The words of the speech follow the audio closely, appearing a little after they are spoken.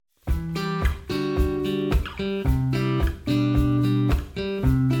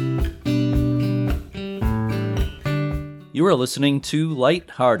You are listening to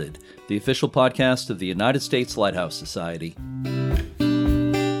Lighthearted, the official podcast of the United States Lighthouse Society.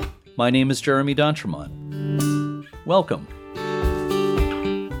 My name is Jeremy D'Entremont. Welcome.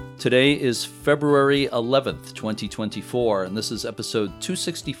 Today is February 11th, 2024, and this is episode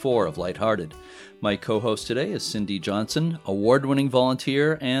 264 of Lighthearted. My co-host today is Cindy Johnson, award-winning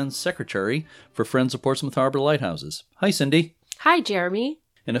volunteer and secretary for Friends of Portsmouth Harbor Lighthouses. Hi, Cindy. Hi, Jeremy.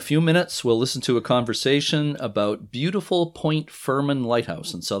 In a few minutes, we'll listen to a conversation about beautiful Point Fermin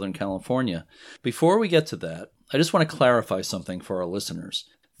Lighthouse in Southern California. Before we get to that, I just want to clarify something for our listeners.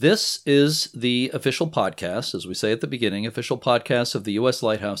 This is the official podcast, as we say at the beginning, official podcast of the U.S.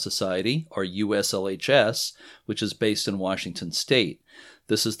 Lighthouse Society, or USLHS, which is based in Washington State.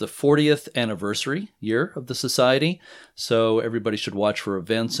 This is the 40th anniversary year of the Society, so everybody should watch for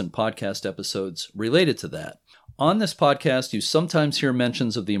events and podcast episodes related to that. On this podcast, you sometimes hear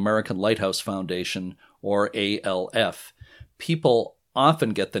mentions of the American Lighthouse Foundation, or ALF. People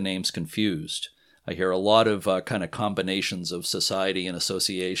often get the names confused. I hear a lot of kind of combinations of society and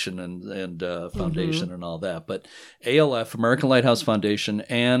association and foundation and all that. But ALF, American Lighthouse Foundation,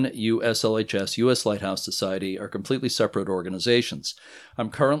 and USLHS, U.S. Lighthouse Society, are completely separate organizations. I'm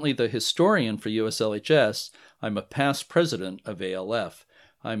currently the historian for USLHS. I'm a past president of ALF.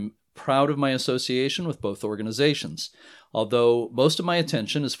 I'm proud of my association with both organizations. Although most of my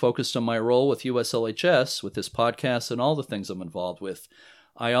attention is focused on my role with USLHS, with this podcast and all the things I'm involved with,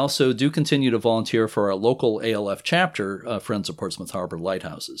 I also do continue to volunteer for our local ALF chapter, Friends of Portsmouth Harbor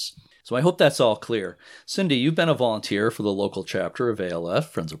Lighthouses. So I hope that's all clear. Cindy, you've been a volunteer for the local chapter of ALF,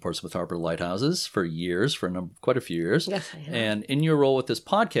 Friends of Portsmouth Harbor Lighthouses, for years, quite a few years. Yes, I have. And in your role with this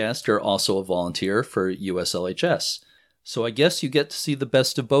podcast, you're also a volunteer for USLHS. So I guess you get to see the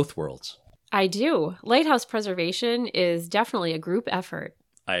best of both worlds. I do. Lighthouse preservation is definitely a group effort.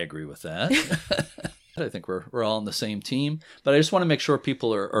 I agree with that. I think we're all on the same team, but I just want to make sure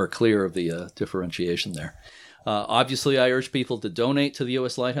people are clear of the differentiation there. Obviously, I urge people to donate to the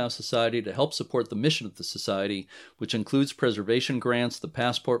U.S. Lighthouse Society to help support the mission of the Society, which includes preservation grants, the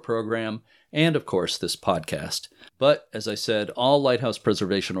Passport Program, and, of course, this podcast. But, as I said, all lighthouse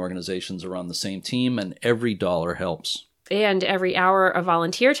preservation organizations are on the same team, and every dollar helps. And every hour of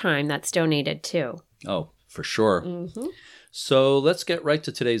volunteer time that's donated, too. Oh, for sure. Mm-hmm. So let's get right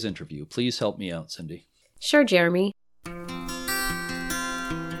to today's interview. Please help me out, Cindy. Sure, Jeremy.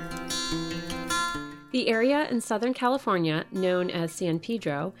 The area in Southern California, known as San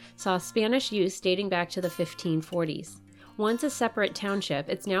Pedro, saw Spanish use dating back to the 1540s. Once a separate township,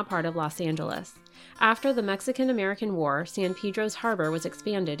 it's now part of Los Angeles. After the Mexican-American War, San Pedro's harbor was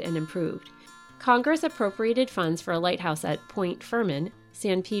expanded and improved. Congress appropriated funds for a lighthouse at Point Fermin,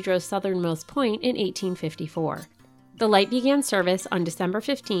 San Pedro's southernmost point, in 1854. The light began service on December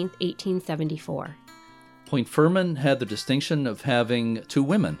 15, 1874. Point Fermin had the distinction of having two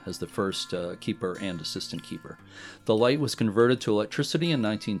women as the first keeper and assistant keeper. The light was converted to electricity in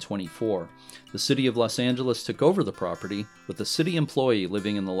 1924. The city of Los Angeles took over the property, with a city employee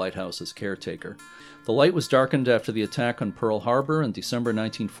living in the lighthouse as caretaker. The light was darkened after the attack on Pearl Harbor in December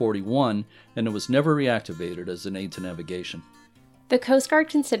 1941, and it was never reactivated as an aid to navigation. The Coast Guard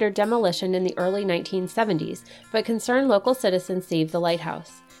considered demolition in the early 1970s, but concerned local citizens saved the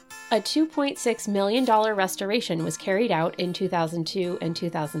lighthouse. A $2.6 million restoration was carried out in 2002 and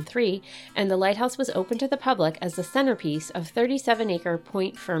 2003, and the lighthouse was opened to the public as the centerpiece of 37-acre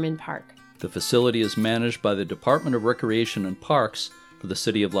Point Fermin Park. The facility is managed by the Department of Recreation and Parks for the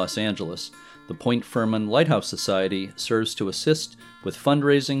City of Los Angeles. The Point Fermin Lighthouse Society serves to assist with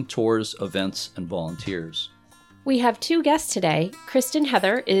fundraising, tours, events, and volunteers. We have two guests today. Kristen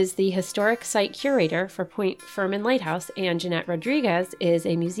Heather is the historic site curator for Point Fermin Lighthouse, and Jeanette Rodriquez is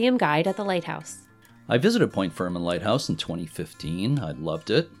a museum guide at the lighthouse. I visited Point Fermin Lighthouse in 2015. I loved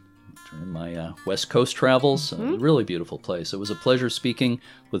it during my West Coast travels. A really beautiful place. It was a pleasure speaking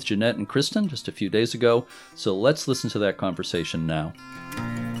with Jeanette and Kristen just a few days ago, so let's listen to that conversation now.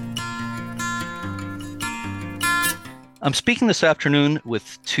 I'm speaking this afternoon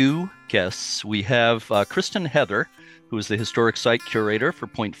with two guests. We have Kristen Heather, who is the historic site curator for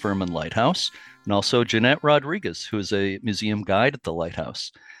Point Fermin Lighthouse, and also Jeanette Rodriquez, who is a museum guide at the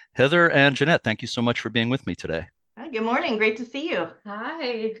lighthouse. Heather and Jeanette, thank you so much for being with me today. Hi, good morning. Great to see you.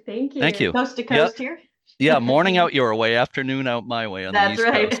 Hi, thank you. Thank you. Coast to coast here. Yeah, morning out your way, afternoon out my way on the East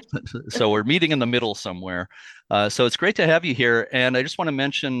Coast. So we're meeting in the middle somewhere. So it's great to have you here. And I just want to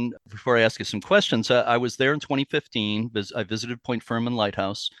mention, before I ask you some questions, I was there in 2015. I visited Point Fermin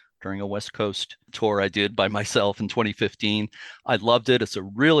Lighthouse during a West Coast tour I did by myself in 2015. I loved it. It's a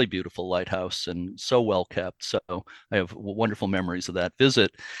really beautiful lighthouse and so well kept. So I have wonderful memories of that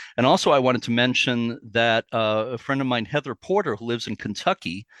visit. And also, I wanted to mention that a friend of mine, Heather Porter, who lives in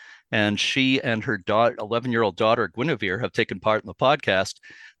Kentucky, and she and her 11-year-old daughter, Guinevere, have taken part in the podcast.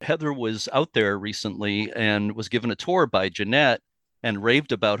 Heather was out there recently and was given a tour by Jeanette and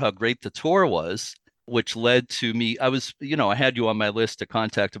raved about how great the tour was, which led to me. I had you on my list to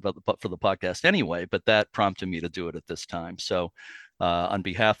contact for the podcast anyway, but that prompted me to do it at this time. So on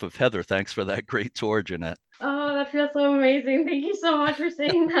behalf of Heather, thanks for that great tour, Jeanette. Oh, that feels so amazing. Thank you so much for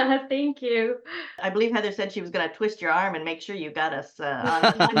saying that. Thank you. I believe Heather said she was going to twist your arm and make sure you got us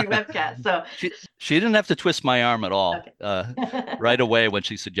on your webcast. So she didn't have to twist my arm at all. Okay. Right away when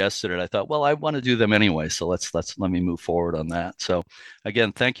she suggested it, I thought, well, I want to do them anyway, so let me move forward on that. So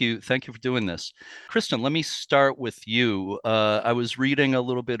again, thank you for doing this. Kristen, let me start with you. I was reading a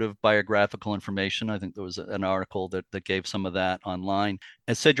little bit of biographical information. I think there was an article that gave some of that online.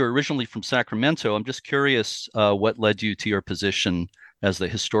 It said you're originally from Sacramento. I'm just curious what led you to your position as the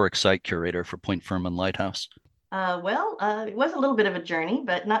historic site curator for Point Fermin Lighthouse. It was a little bit of a journey,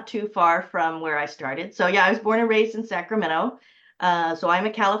 but not too far from where I started. So yeah, I was born and raised in Sacramento. So I'm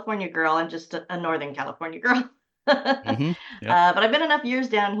a California girl. I'm just a Northern California girl. Mm-hmm. Yep. But I've been enough years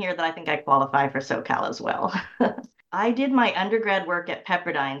down here that I think I qualify for SoCal as well. I did my undergrad work at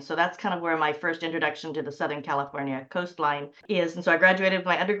Pepperdine, so that's kind of where my first introduction to the Southern California coastline is. And so I graduated with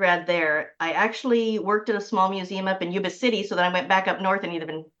my undergrad there. I actually worked at a small museum up in Yuba City, so then I went back up north and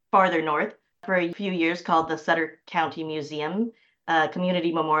even farther north for a few years called the Sutter County Museum,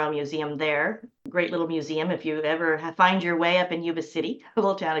 Community Memorial Museum there. Great little museum if you ever find your way up in Yuba City, a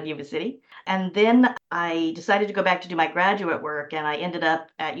little town of Yuba City. And then I decided to go back to do my graduate work, and I ended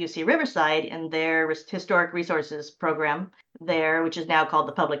up at UC Riverside in their Historic Resources program there, which is now called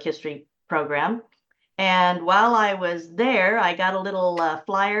the Public History program. And while I was there, I got a little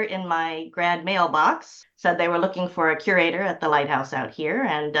flyer in my grad mailbox. Said they were looking for a curator at the lighthouse out here.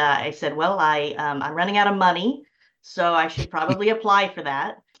 And I said, well, I'm running out of money, so I should probably apply for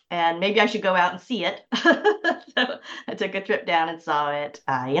that. And maybe I should go out and see it. So I took a trip down and saw it.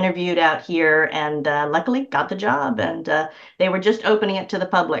 I interviewed out here and luckily got the job. And they were just opening it to the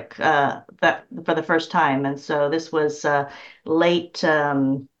public for the first time. And so this was late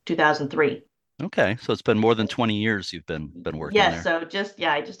 2003. Okay, so it's been more than 20 years you've been working Yes, there. so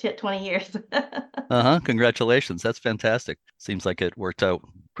I just hit 20 years. Uh-huh. Congratulations. That's fantastic. Seems like it worked out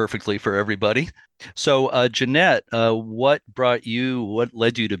perfectly for everybody. So, Jeanette, what led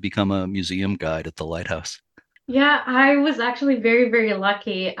you to become a museum guide at the Lighthouse? Yeah, I was actually very, very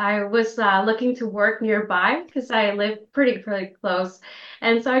lucky. I was looking to work nearby because I live pretty close.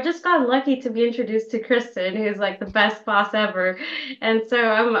 And so I just got lucky to be introduced to Kristen, who's like the best boss ever. And so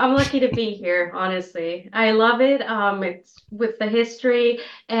I'm lucky to be here, honestly. I love it. It's with the history.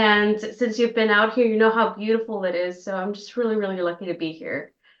 And since you've been out here, you know how beautiful it is. So I'm just really, really lucky to be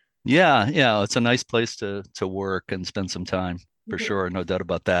here. Yeah, it's a nice place to work and spend some time for sure, no doubt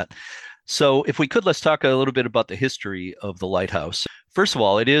about that. So, if we could, let's talk a little bit about the history of the lighthouse. First of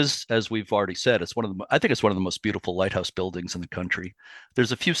all, it is, as we've already said, I think it's one of the most beautiful lighthouse buildings in the country.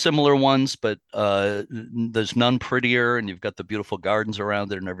 There's a few similar ones, but there's none prettier, and you've got the beautiful gardens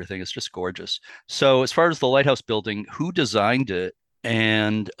around it and everything. It's just gorgeous. So, as far as the lighthouse building, who designed it,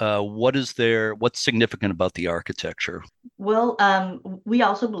 and what's significant about the architecture? Well, we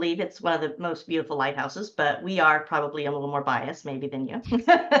also believe it's one of the most beautiful lighthouses, but we are probably a little more biased maybe than you.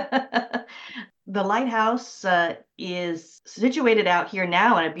 The lighthouse is situated out here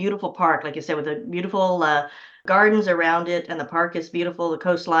now in a beautiful park, like you said, with a beautiful gardens around it, and the park is beautiful, the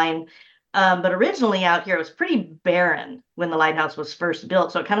coastline. But originally out here, it was pretty barren when the lighthouse was first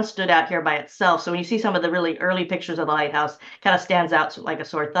built. So it kind of stood out here by itself. So when you see some of the really early pictures of the lighthouse, kind of stands out like a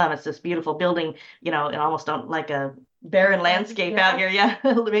sore thumb. It's this beautiful building, and almost like a barren landscape out here. Yeah,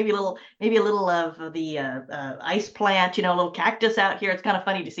 maybe a little of the ice plant, a little cactus out here. It's kind of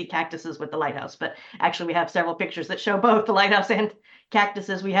funny to see cactuses with the lighthouse, but actually we have several pictures that show both the lighthouse and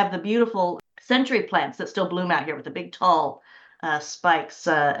cactuses. We have the beautiful century plants that still bloom out here with the big tall spikes,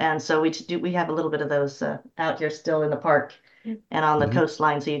 and so we have a little bit of those out here still in the park and on the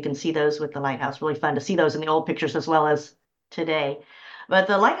coastline, so you can see those with the lighthouse. Really fun to see those in the old pictures as well as today. But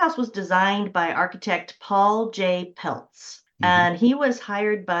the lighthouse was designed by architect Paul J. Peltz, and he was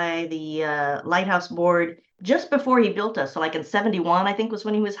hired by the Lighthouse Board just before he built us. So like in 71, I think was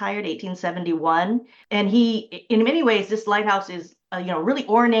when he was hired, 1871. And in many ways, this lighthouse is really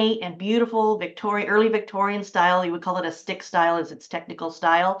ornate and beautiful, early Victorian style. You would call it a stick style as its technical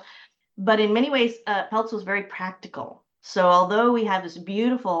style. But in many ways, Peltz was very practical. So although we have this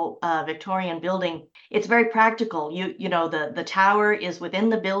beautiful Victorian building, it's very practical. You know, the tower is within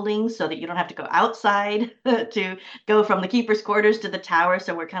the building so that you don't have to go outside to go from the keeper's quarters to the tower.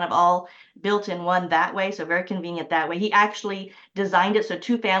 So we're kind of all built in one that way. So very convenient that way. He actually designed it so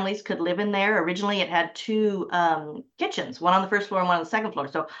two families could live in there. Originally, it had two kitchens, one on the first floor and one on the second floor.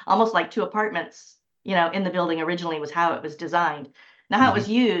 So almost like two apartments, you know, in the building originally was how it was designed. Now, how it was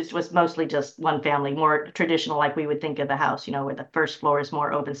used was mostly just one family, more traditional, like we would think of the house, you know, where the first floor is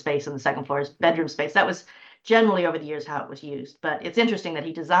more open space and the second floor is bedroom space. That was generally over the years how it was used. But it's interesting that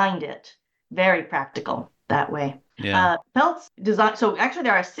he designed it very practical that way. Yeah. Peltz design. So actually,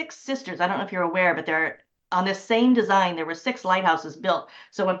 there are six sisters. I don't know if you're aware, but there on this same design, there were six lighthouses built.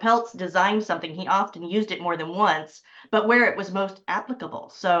 So when Peltz designed something, he often used it more than once, but where it was most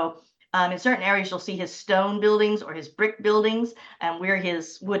applicable. So in certain areas, you'll see his stone buildings or his brick buildings, and we're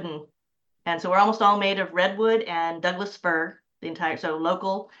his wooden. And so we're almost all made of redwood and Douglas fir, the entire, so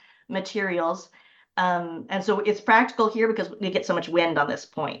local materials. And so it's practical here because we get so much wind on this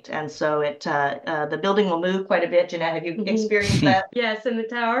point. And so the building will move quite a bit. Jeanette, have you experienced that? Yes, in the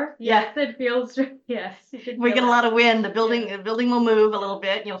tower. Yeah. It feels, yes. We get a lot of wind. The building will move a little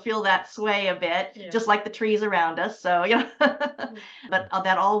bit. You'll feel that sway a bit, just like the trees around us. So, you know, but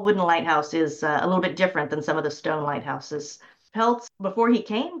that all wooden lighthouse is a little bit different than some of the stone lighthouses. Peltz, before he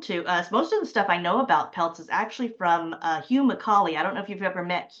came to us, most of the stuff I know about Peltz is actually from Hugh Macaulay. I don't know if you've ever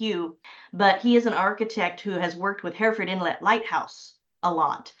met Hugh, but he is an architect who has worked with Hereford Inlet Lighthouse a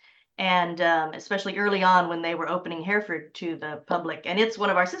lot. And especially early on when they were opening Hereford to the public. And it's one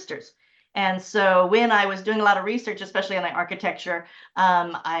of our sisters. And so when I was doing a lot of research, especially on the architecture,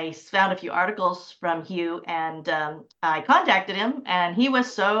 I found a few articles from Hugh and I contacted him and he was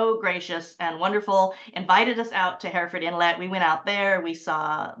so gracious and wonderful, invited us out to Hereford Inlet. We went out there, we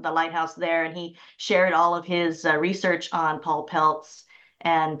saw the lighthouse there, and he shared all of his research on Paul Peltz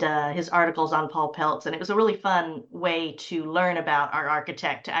and his articles on Paul Peltz. And it was a really fun way to learn about our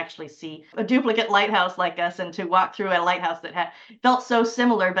architect, to actually see a duplicate lighthouse like us and to walk through a lighthouse that felt so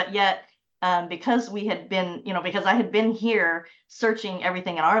similar, but yet because we had been, you know, because I had been here searching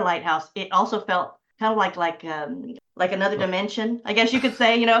everything in our lighthouse, it also felt kind of like another dimension, I guess you could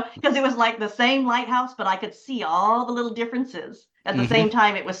say, you know, because it was like the same lighthouse, but I could see all the little differences. At the same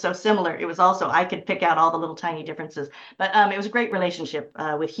time, it was so similar. It was also, I could pick out all the little tiny differences. But it was a great relationship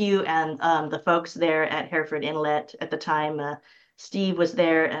with Hugh and the folks there at Hereford Inlet at the time. Steve was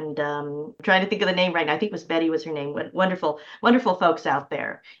there, and I'm trying to think of the name right now. I think it was Betty was her name. Wonderful, wonderful folks out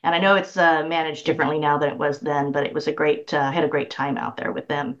there. And I know it's managed differently now than it was then, but it was had a great time out there with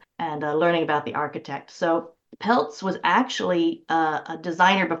them and learning about the architect. So Peltz was actually a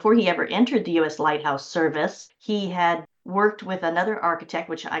designer before he ever entered the U.S. Lighthouse Service. He had worked with another architect,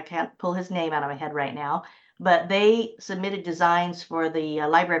 which I can't pull his name out of my head right now, but they submitted designs for the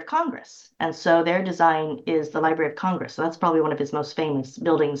Library of Congress. And so their design is the Library of Congress. So that's probably one of his most famous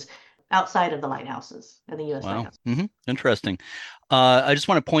buildings outside of the lighthouses in the U.S. Lighthouse. Interesting. I just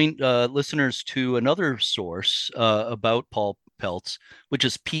want to point listeners to another source about Paul Peltz, which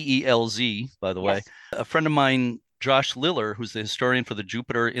is PELZ, by the way. A friend of mine, Josh Liller, who's the historian for the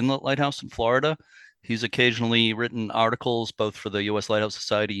Jupiter Inlet Lighthouse in Florida, he's occasionally written articles both for the U.S. Lighthouse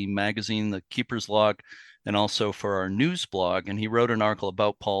Society magazine, the Keeper's Log, and also for our news blog. And he wrote an article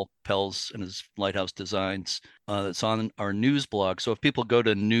about Paul Peltz and his lighthouse designs that's on our news blog. So if people go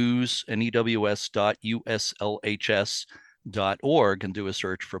to news.uslhs.org and do a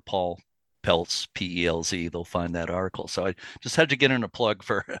search for Paul Peltz, P-E-L-Z, they'll find that article. So I just had to get in a plug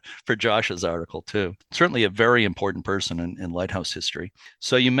for Josh's article too. Certainly a very important person in lighthouse history.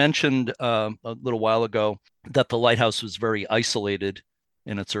 So you mentioned a little while ago that the lighthouse was very isolated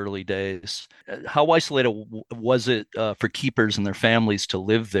in its early days. How isolated was it for keepers and their families to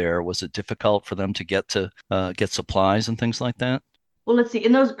live there? Was it difficult for them to get supplies and things like that? Well, let's see.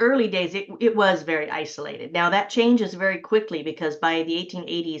 In those early days, it was very isolated. Now that changes very quickly because by the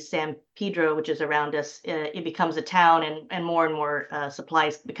 1880s, San Pedro, which is around us, it becomes a town, and more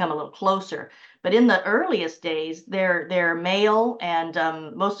supplies become a little closer. But in the earliest days, their mail and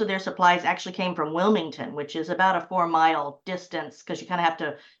most of their supplies actually came from Wilmington, which is about a 4-mile distance because you kind of have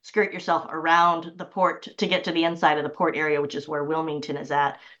to skirt yourself around the port to get to the inside of the port area, which is where Wilmington is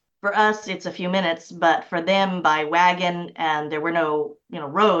at. For us, it's a few minutes, but for them by wagon, and there were no,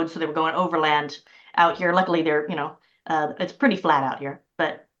 roads, so they were going overland out here. Luckily, it's pretty flat out here,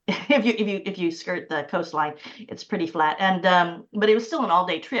 but if you skirt the coastline, it's pretty flat. And but it was still an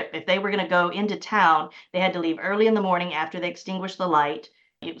all-day trip. If they were going to go into town, they had to leave early in the morning after they extinguished the light.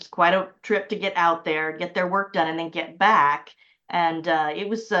 It was quite a trip to get out there, get their work done, and then get back. And it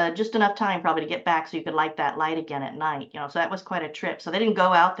was just enough time probably to get back so you could light that light again at night, so that was quite a trip. So they didn't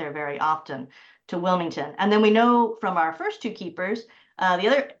go out there very often to Wilmington. And then we know from our first two keepers, the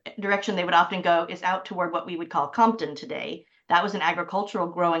other direction they would often go is out toward what we would call Compton today. That was an agricultural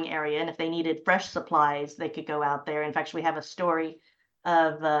growing area, and if they needed fresh supplies, they could go out there. In fact, we have a story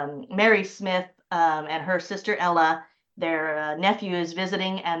of Mary Smith and her sister Ella. Their nephew is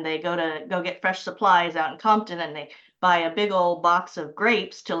visiting, and they go get fresh supplies out in Compton, and they buy a big old box of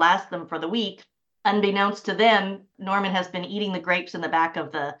grapes to last them for the week. Unbeknownst to them, Norman has been eating the grapes in the back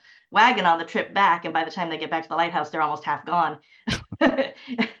of the wagon on the trip back, and by the time they get back to the lighthouse, they're almost half gone.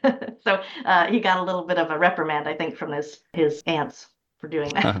 So he got a little bit of a reprimand, I think, from his aunts for doing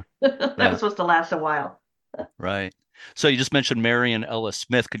that. That was supposed to last a while. Right. So you just mentioned Mary and Ella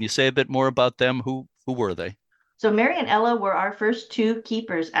Smith. Can you say a bit more about them? Who were they? So Mary and Ella were our first two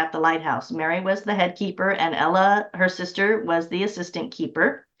keepers at the lighthouse. Mary was the head keeper, and Ella, her sister, was the assistant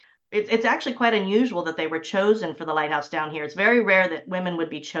keeper. It's actually quite unusual that they were chosen for the lighthouse down here. It's very rare that women would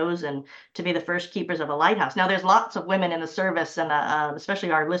be chosen to be the first keepers of a lighthouse. Now, there's lots of women in the service, and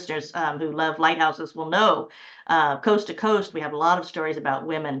especially our listeners who love lighthouses will know coast to coast, we have a lot of stories about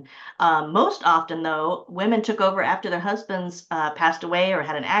women. Most often, though, women took over after their husbands passed away or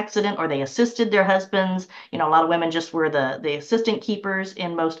had an accident, or they assisted their husbands. A lot of women just were the assistant keepers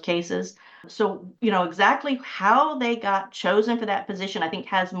in most cases. So, exactly how they got chosen for that position, I think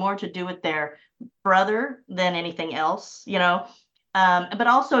has more to do with their brother than anything else, but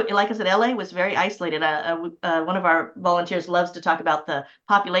also, like I said, LA was very isolated. One of our volunteers loves to talk about the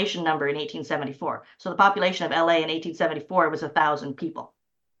population number in 1874. So the population of LA in 1874 was 1,000 people.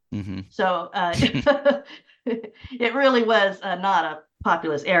 Mm-hmm. So it really was not a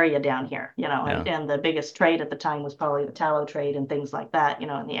populous area down here, and the biggest trade at the time was probably the tallow trade and things like that, in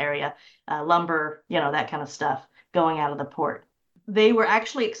the area, lumber, that kind of stuff going out of the port. They were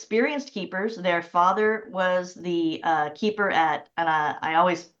actually experienced keepers. Their father was the keeper at, and I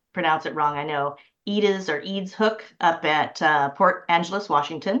always pronounce it wrong, I know, Eads Hook up at Port Angeles,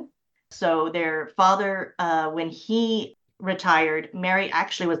 Washington. So their father, when he retired, Mary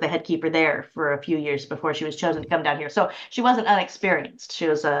actually was the head keeper there for a few years before she was chosen to come down here. So she wasn't unexperienced. She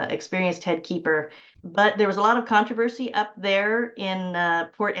was an experienced head keeper. But there was a lot of controversy up there in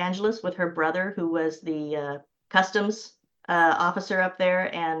Port Angeles with her brother, who was the customs officer up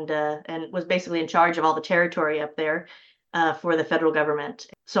there and was basically in charge of all the territory up there for the federal government.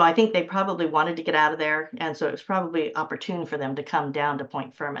 So I think they probably wanted to get out of there, and so it was probably opportune for them to come down to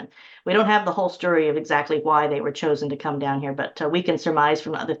Point Fermin. We don't have the whole story of exactly why they were chosen to come down here, but we can surmise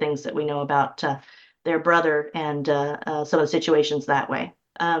from other things that we know about their brother and some of the situations that way.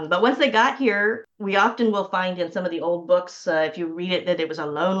 But once they got here, we often will find in some of the old books, if you read it, that it was a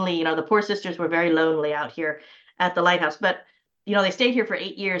lonely, the poor sisters were very lonely out here at the lighthouse. But they stayed here for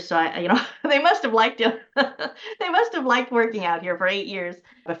 8 years, so they must have liked it. They must have liked working out here for 8 years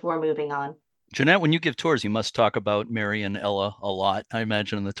before moving on. Jeanette, when you give tours, you must talk about Mary and Ella a lot, I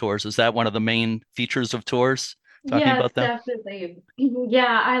imagine, in the tours. Is that one of the main features of tours? Talking about them? Definitely.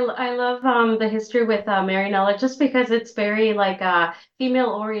 Yeah, I love the history with Mary and Ella just because it's very female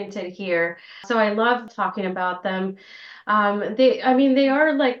oriented here. So I love talking about them. They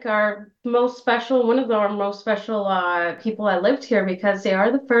are like our most special, one of our most special people that lived here because they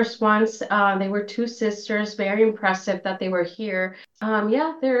are the first ones. They were two sisters, very impressive that they were here.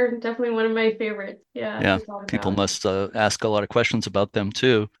 They're definitely one of my favorites. Yeah, people must ask a lot of questions about them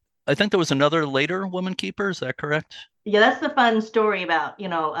too. I think there was another later woman keeper. Is that correct? Yeah, that's the fun story about,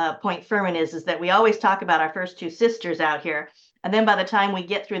 Point Fermin is that we always talk about our first two sisters out here. And then by the time we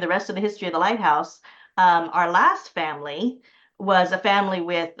get through the rest of the history of the lighthouse, our last family was a family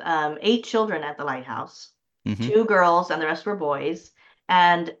with 8 children at the lighthouse, 2 girls and the rest were boys.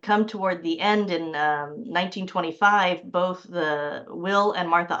 And come toward the end in 1925, both the Will and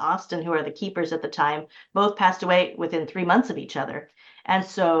Martha Austin, who are the keepers at the time, both passed away within 3 months of each other. And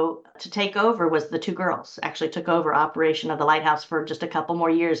so to take over was the 2 girls, actually took over operation of the lighthouse for just a couple more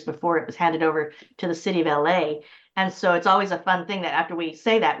years before it was handed over to the city of LA. And so it's always a fun thing that after we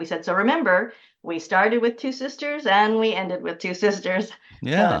say that, we said, so remember, we started with 2 sisters and we ended with 2 sisters.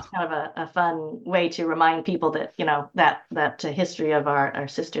 Yeah. So it's kind of a fun way to remind people that, that history of our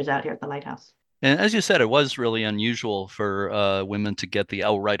sisters out here at the lighthouse. And as you said, it was really unusual for women to get the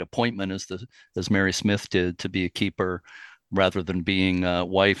outright appointment as Mary Smith did to be a keeper rather than being a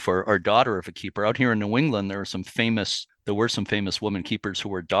wife or daughter of a keeper. Out here in New England, there were some famous women keepers who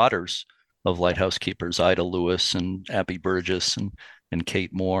were daughters of lighthouse keepers, Ida Lewis and Abby Burgess and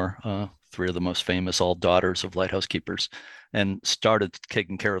Kate Moore. three of the most famous, all daughters of lighthouse keepers, and started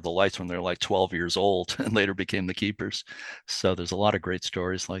taking care of the lights when they were like 12 years old and later became the keepers. So there's a lot of great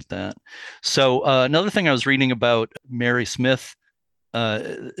stories like that. So another thing I was reading about Mary Smith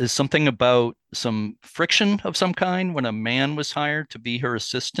is something about some friction of some kind when a man was hired to be her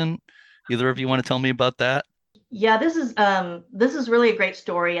assistant. Either of you want to tell me about that? Yeah, this is really a great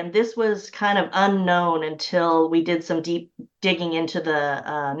story, and this was kind of unknown until we did some deep digging into the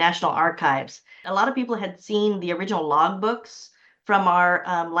National Archives. A lot of people had seen the original logbooks from our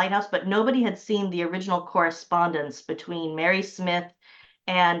lighthouse, but nobody had seen the original correspondence between Mary Smith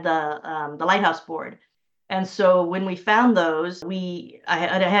and the lighthouse board. And so when we found those,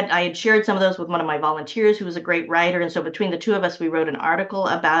 I had shared some of those with one of my volunteers who was a great writer. And so between the two of us, we wrote an article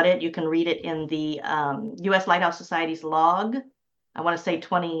about it. You can read it in the U.S. Lighthouse Society's log. I want to say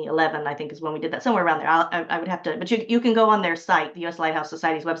 2011, I think is when we did that, somewhere around there. I would have to, but you can go on their site, the U.S. Lighthouse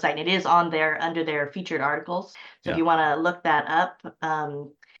Society's website, and it is on there under their featured articles. So if you want to look that up,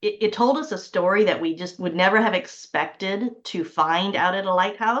 it told us a story that we just would never have expected to find out at a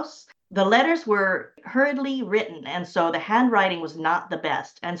lighthouse. The letters were hurriedly written, and so the handwriting was not the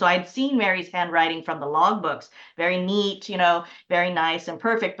best. And so I'd seen Mary's handwriting from the logbooks, very neat, very nice and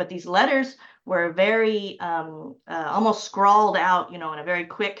perfect. But these letters were very almost scrawled out, in a very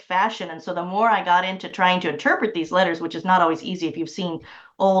quick fashion. And so the more I got into trying to interpret these letters, which is not always easy if you've seen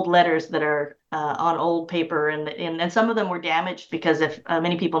old letters that are on old paper, and some of them were damaged because if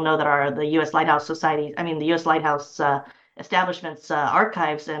many people know that the U.S. Lighthouse Society, the U.S. Lighthouse establishment's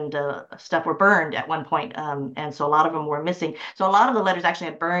archives and stuff were burned at one point, and so a lot of them were missing. So a lot of the letters actually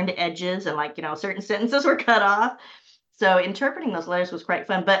had burned edges, and certain sentences were cut off. So interpreting those letters was quite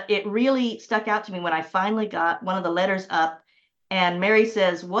fun, but it really stuck out to me when I finally got one of the letters up, and Mary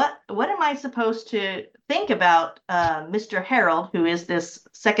says, "What am I supposed to think about Mr. Harold, who is this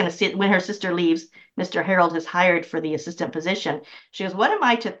second assistant? When her sister leaves, Mr. Harold is hired for the assistant position." She goes, "What am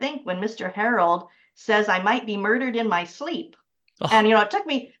I to think when Mr. Harold says I might be murdered in my sleep?" Oh. And, it took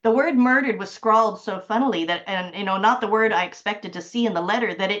me, the word murdered was scrawled so funnily that, and, not the word I expected to see in the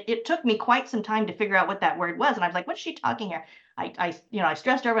letter, that it took me quite some time to figure out what that word was. And I was like, what's she talking here? I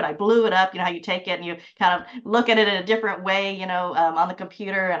stressed over it. I blew it up, how you take it and you kind of look at it in a different way, on the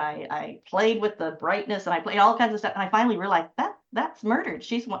computer. And I played with the brightness and I played all kinds of stuff. And I finally realized that's murdered.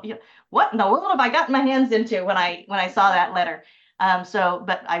 She's, what in the world have I gotten my hands into when I saw that letter?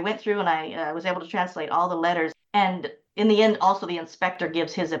 But I went through and I was able to translate all the letters. And in the end, also the inspector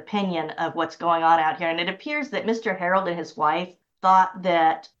gives his opinion of what's going on out here. And it appears that Mr. Harold and his wife thought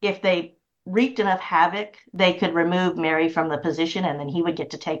that if they wreaked enough havoc, they could remove Mary from the position and then he would get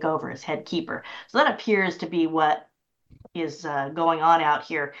to take over as head keeper. So that appears to be what is going on out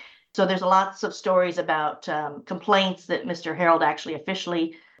here. So there's lots of stories about complaints that Mr. Harold actually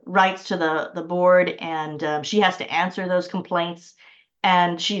officially writes to the board, and she has to answer those complaints.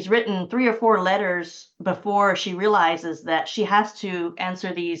 And she's written 3 or 4 letters before she realizes that she has to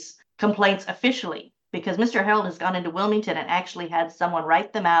answer these complaints officially, because Mr. Harold has gone into Wilmington and actually had someone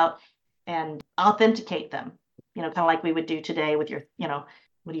write them out and authenticate them, kind of like we would do today with your,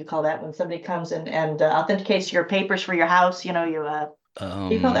 what do you call that when somebody comes and authenticates your papers for your house, you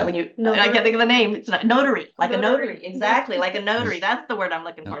call that when you, I can't think of the name. It's not notary, like a notary. Exactly. Like a notary. That's the word I'm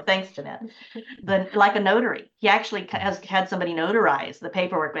looking for. Thanks, Jeanette. Like a notary. He actually has had somebody notarize the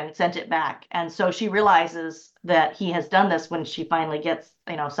paperwork and sent it back. And so she realizes that he has done this when she finally gets,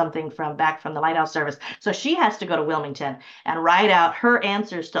 something back from the lighthouse service. So she has to go to Wilmington and write out her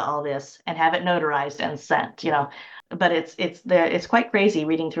answers to all this and have it notarized and sent, But it's quite crazy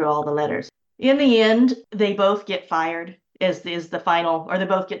reading through all the letters. In the end, they both get fired. Is the final, or they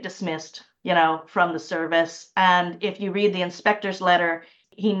both get dismissed, from the service. And if you read the inspector's letter,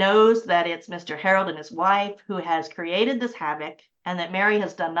 he knows that it's Mr. Harold and his wife who has created this havoc and that Mary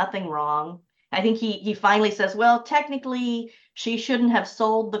has done nothing wrong. I think he finally says, well, technically, she shouldn't have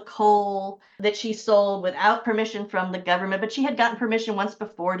sold the coal that she sold without permission from the government, but she had gotten permission once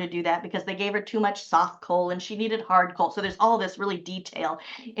before to do that because they gave her too much soft coal and she needed hard coal. So there's all this really detail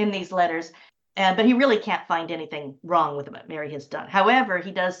in these letters. But he really can't find anything wrong with what Mary has done. However,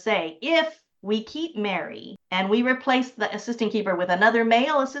 he does say, if we keep Mary and we replace the assistant keeper with another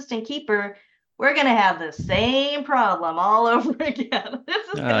male assistant keeper, we're going to have the same problem all over again. This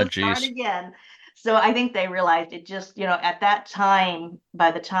is going to start again. So I think they realized it just, at that time, by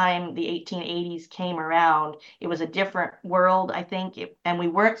the time the 1880s came around, it was a different world, I think. And we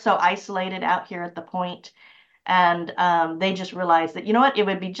weren't so isolated out here at the point. And they just realized that, it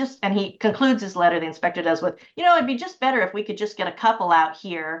would be just, and he concludes his letter, the inspector does, with, it'd be just better if we could just get a couple out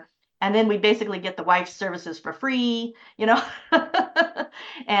here And then we basically get the wife's services for free, and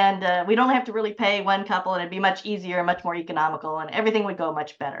we don't have to really pay one couple, and it'd be much easier, much more economical, and everything would go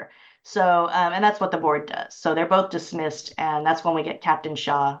much better. So, and that's what the board does. So they're both dismissed, and that's when we get Captain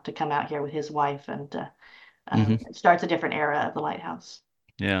Shaw to come out here with his wife, and it starts a different era of the lighthouse.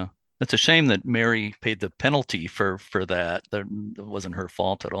 Yeah. It's a shame that Mary paid the penalty for that. That wasn't her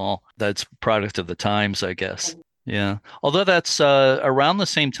fault at all. That's product of the times, I guess. Yeah. Although that's around the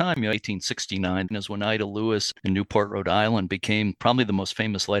same time, 1869, is when Ida Lewis in Newport, Rhode Island became probably the most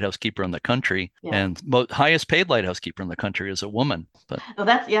famous lighthouse keeper in the country, and highest paid lighthouse keeper in the country as a woman. But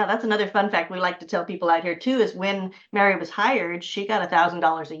that's another fun fact we like to tell people out here too, is when Mary was hired, she got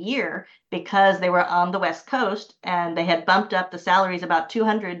 $1,000 a year because they were on the West Coast and they had bumped up the salaries about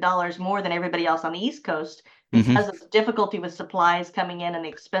 $200 more than everybody else on the East Coast because of the difficulty with supplies coming in and the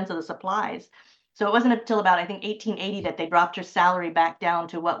expense of the supplies. So it wasn't until about, I think, 1880 that they dropped her salary back down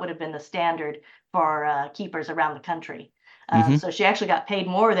to what would have been the standard for keepers around the country. So she actually got paid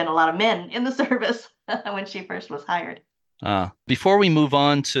more than a lot of men in the service when she first was hired. Before we move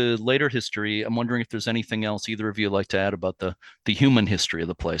on to later history, I'm wondering if there's anything else either of you would like to add about the human history of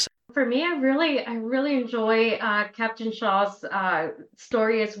the place. For me, I really enjoy Captain Shaw's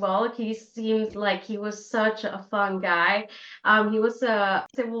story as well. He seems like he was such a fun guy. He was a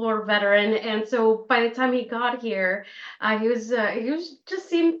Civil War veteran, and so by the time he got here, he was just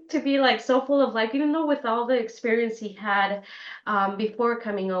seemed to be like so full of life, even though with all the experience he had before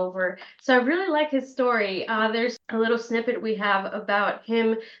coming over. So I really like his story. There's a little snippet we have about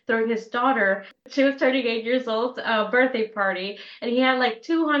him throwing his daughter. She was turning 8 years old, birthday party, and he had like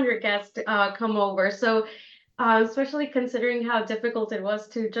 200 guests come over. So especially considering how difficult it was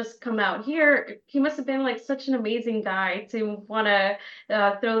to just come out here, he must have been like such an amazing guy to want to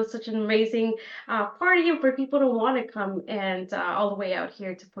throw such an amazing party and for people to want to come and all the way out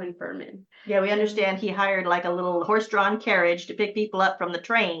here to Point Fermin. Yeah, we understand he hired like a little horse-drawn carriage to pick people up from the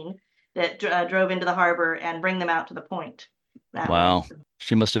train that drove into the harbor and bring them out to the point. Wow.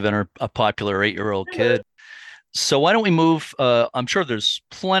 She must have been a popular 8-year-old kid. So why don't we move? I'm sure there's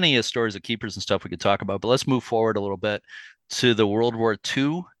plenty of stories of keepers and stuff we could talk about, but let's move forward a little bit to the World War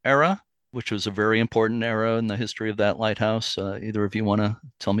II era, which was a very important era in the history of that lighthouse. Either of you want to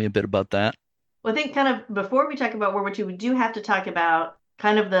tell me a bit about that? Well, I think kind of before we talk about World War II, we do have to talk about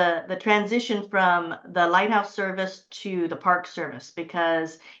kind of the transition from the lighthouse service to the park service,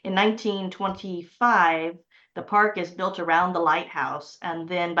 because in 1925, the park is built around the lighthouse, and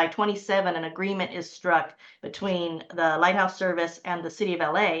then by 27, an agreement is struck between the lighthouse service and the city of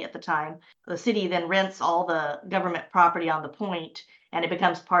LA at the time. The city then rents all the government property on the point, and it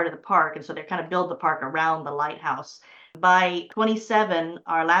becomes part of the park, and so they kind of build the park around the lighthouse. By 27,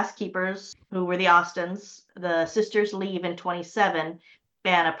 our last keepers, who were the Austins, the sisters leave in 27,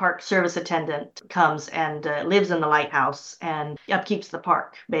 and a park service attendant comes and lives in the lighthouse and upkeeps the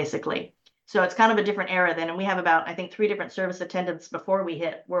park, basically. So it's kind of a different era then. And we have about, I think, 3 different service attendants before we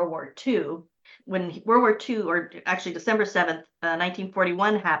hit World War II. When World War II, or actually December 7th,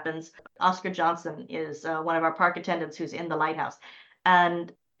 1941 happens, Oscar Johnson is one of our park attendants who's in the lighthouse.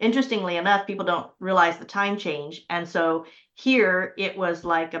 And interestingly enough, people don't realize the time change. And so here it was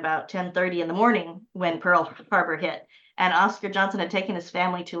like about 10:30 in the morning when Pearl Harbor hit. And Oscar Johnson had taken his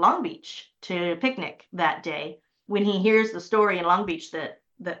family to Long Beach to picnic that day. When he hears the story in Long Beach that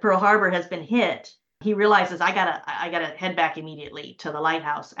Pearl Harbor has been hit, he realizes I gotta head back immediately to the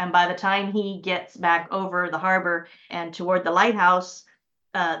lighthouse. And by the time he gets back over the harbor and toward the lighthouse,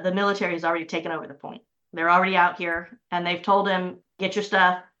 the military has already taken over the point. They're already out here, and they've told him, get your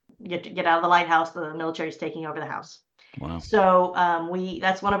stuff, get out of the lighthouse. The military is taking over the house. Wow. So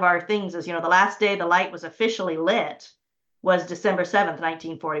that's one of our things is, the last day the light was officially lit was December 7th,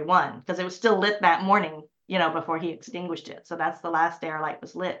 1941, because it was still lit that morning, before he extinguished it. So that's the last day our light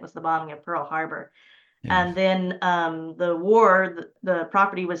was lit, was the bombing of Pearl Harbor. Yeah. And then the war, the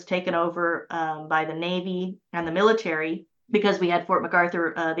property was taken over by the Navy and the military, because we had Fort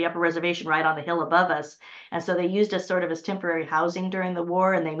MacArthur, the upper reservation right on the hill above us. And so they used us sort of as temporary housing during the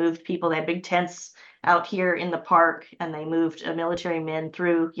war, and they moved people. They had big tents out here in the park, and they moved military men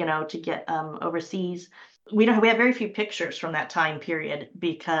through, to get overseas. We have very few pictures from that time period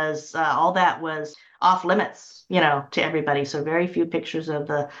because all that was off limits, to everybody. So very few pictures of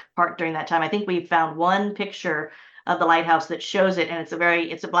the park during that time. I think we found one picture of the lighthouse that shows it, and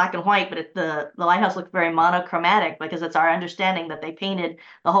it's a black and white, but the lighthouse looked very monochromatic because it's our understanding that they painted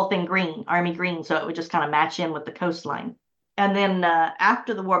the whole thing green, army green, so it would just kind of match in with the coastline. And then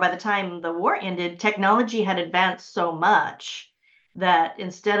after the war, by the time the war ended, technology had advanced so much that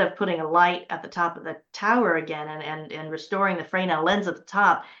instead of putting a light at the top of the tower again and restoring the Fresnel lens at the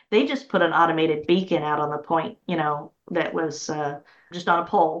top, they just put an automated beacon out on the point, that was just on a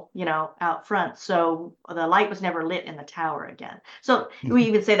pole, out front. So the light was never lit in the tower again. So we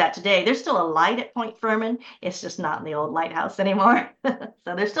even say that today. There's still a light at Point Fermin. It's just not in the old lighthouse anymore. So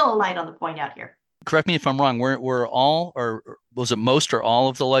there's still a light on the point out here. Correct me if I'm wrong. Were all, or was it most or all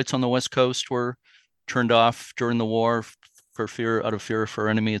of the lights on the West Coast were turned off during the war out of fear for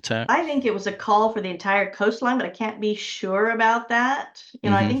enemy attack? I think it was a call for the entire coastline, but I can't be sure about that.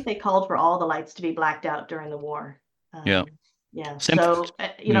 I think they called for all the lights to be blacked out during the war. Yeah. Yeah. Same. So,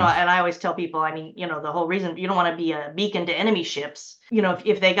 and I always tell people, I mean, the whole reason you don't want to be a beacon to enemy ships.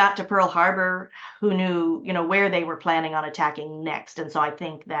 If they got to Pearl Harbor, who knew, where they were planning on attacking next. And so I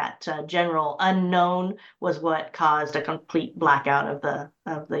think that general unknown was what caused a complete blackout of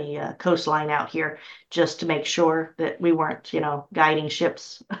the coastline out here, just to make sure that we weren't, guiding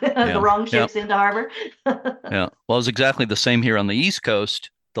ships, the wrong ships into harbor. Yeah. Well, it was exactly the same here on the East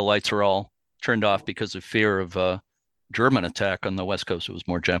Coast. The lights were all turned off because of fear of German attack. On the West Coast, it was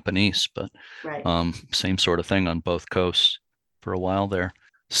more Japanese, but right. Same sort of thing on both coasts for a while there.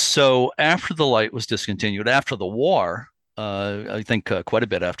 So after the light was discontinued, after the war, I think quite a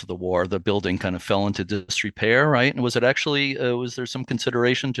bit after the war, the building kind of fell into disrepair, right? And was it actually, was there some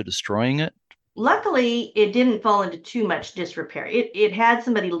consideration to destroying it? Luckily, it didn't fall into too much disrepair. It had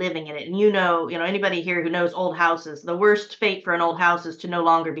somebody living in it. And anybody here who knows old houses, the worst fate for an old house is to no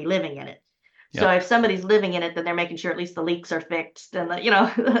longer be living in it. So if somebody's living in it, then they're making sure at least the leaks are fixed and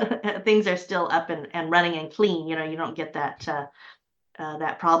things are still up and running and clean. You don't get that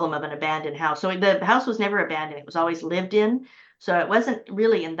problem of an abandoned house. So the house was never abandoned. It was always lived in. So it wasn't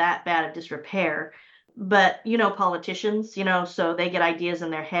really in that bad of disrepair. But, politicians, so they get ideas in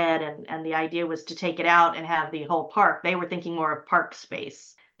their head. And the idea was to take it out and have the whole park. They were thinking more of park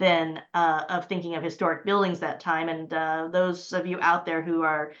space than of thinking of historic buildings that time. And those of you out there who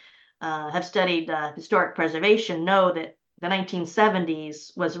have studied historic preservation know that the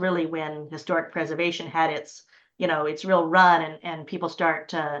 1970s was really when historic preservation had its real run, and people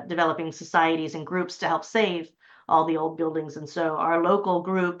start developing societies and groups to help save all the old buildings. And so our local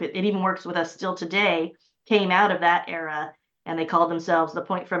group, it even works with us still today, came out of that era, and they called themselves the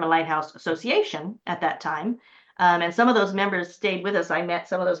Point Fermin Lighthouse Association at that time. And some of those members stayed with us. I met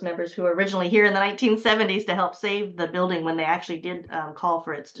some of those members who were originally here in the 1970s to help save the building when they actually did call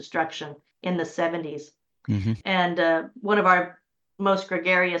for its destruction in the 70s. Mm-hmm. And one of our most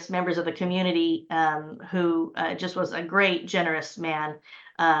gregarious members of the community, who just was a great, generous man,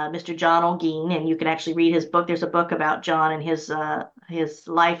 Mr. John Olguin, and you can actually read his book. There's a book about John and his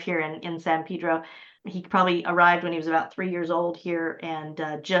life here in San Pedro. He probably arrived when he was about 3 years old here, and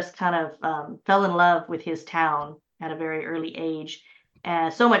just kind of fell in love with his town at a very early age.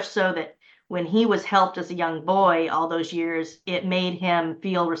 So much so that when he was helped as a young boy all those years, it made him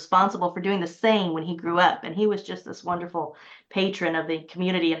feel responsible for doing the same when he grew up. And he was just this wonderful patron of the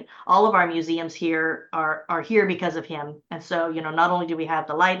community. And all of our museums here are here because of him. And so, not only do we have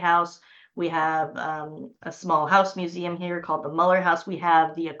the lighthouse, we have a small house museum here called the Muller House. We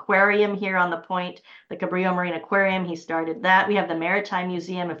have the aquarium here on the point, the Cabrillo Marine Aquarium. He started that. We have the Maritime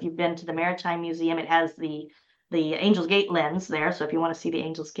Museum. If you've been to the Maritime Museum, it has the Angel's Gate lens there. So if you want to see the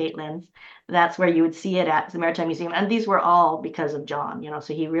Angel's Gate lens, that's where you would see it at the Maritime Museum. And these were all because of John,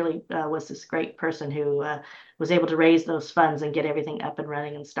 so he really was this great person who was able to raise those funds and get everything up and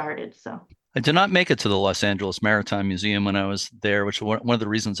running and started. So I did not make it to the Los Angeles Maritime Museum when I was there, which was one of the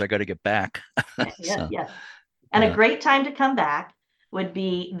reasons I got to get back. Yes. And a great time to come back would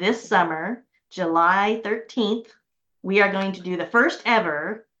be this summer, July 13th. We are going to do the first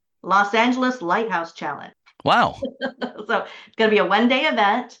ever Los Angeles Lighthouse Challenge. Wow. So it's going to be a one-day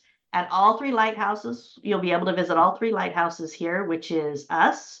event at all three lighthouses. You'll be able to visit all three lighthouses here, which is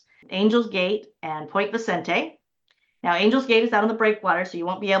us, Angel's Gate, and Point Vicente. Now, Angel's Gate is out on the breakwater, so you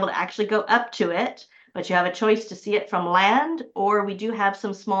won't be able to actually go up to it, but you have a choice to see it from land, or we do have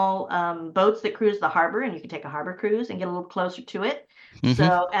some small boats that cruise the harbor, and you can take a harbor cruise and get a little closer to it. Mm-hmm.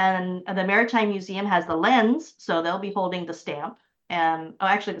 So, and the Maritime Museum has the lens, so they'll be holding the stamp.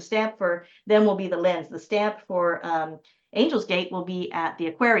 Actually, the stamp for them will be the lens. The stamp for Angel's Gate will be at the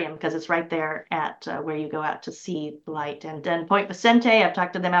aquarium because it's right there at where you go out to see the light. And then Point Vicente, I've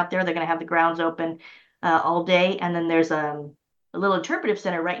talked to them out there. They're going to have the grounds open all day. And then there's a little interpretive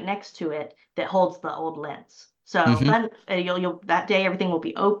center right next to it that holds the old lens. So you'll that day, everything will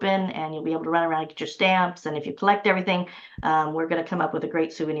be open and you'll be able to run around and get your stamps. And if you collect everything, we're going to come up with a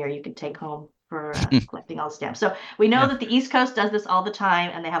great souvenir you can take home for collecting all the stamps. So we know that the East Coast does this all the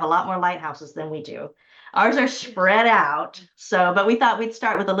time, and they have a lot more lighthouses than we do. Ours are spread out. So, but we thought we'd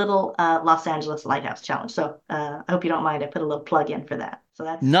start with a little Los Angeles Lighthouse Challenge. So I hope you don't mind. I put a little plug in for that. So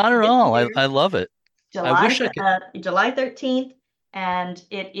that's Not at this all. year, I love it. I July wish I could. July 13th, and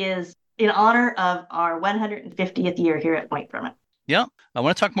it is in honor of our 150th year here at Point Fermin. Yeah, I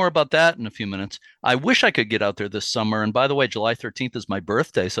want to talk more about that in a few minutes. I wish I could get out there this summer. And by the way, July 13th is my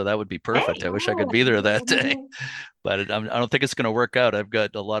birthday, so that would be perfect. Hey, I wish I could be there that day, but I don't think it's going to work out. I've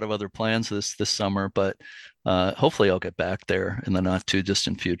got a lot of other plans this summer, but hopefully I'll get back there in the not too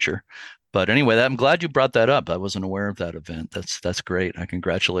distant future. But anyway, I'm glad you brought that up. I wasn't aware of that event. That's great. I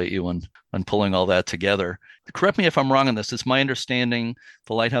congratulate you on pulling all that together. Correct me if I'm wrong on this. It's my understanding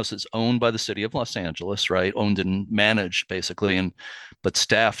the lighthouse is owned by the city of Los Angeles, right? Owned and managed basically, but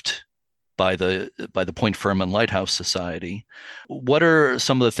staffed by the Point Fermin Lighthouse Society. What are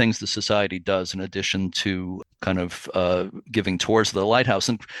some of the things the society does in addition to kind of giving tours of the lighthouse?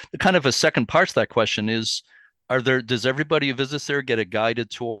 And kind of a second part to that question is, does everybody who visits there get a guided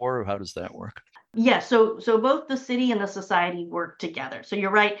tour, or how does that work? Yeah, so both the city and the society work together. So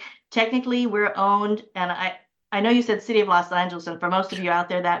you're right. Technically, we're owned, and I know you said City of Los Angeles, and for most of you out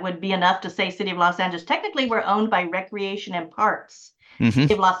there, that would be enough to say City of Los Angeles. Technically, we're owned by Recreation and Parks,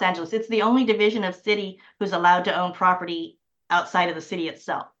 City of Los Angeles. It's the only division of city who's allowed to own property outside of the city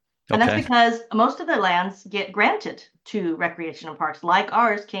itself. And that's because most of the lands get granted to Recreation and Parks, like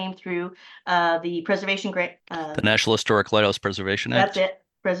ours came through the Preservation Grant. The National Historic Lighthouse Preservation Act. That's it.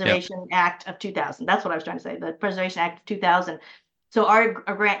 Preservation Act of 2000. That's what I was trying to say. The Preservation Act of 2000. So our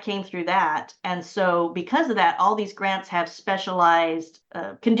grant came through that. And so because of that, all these grants have specialized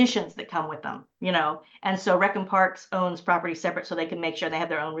conditions that come with them, And so Rec and Parks owns property separate so they can make sure they have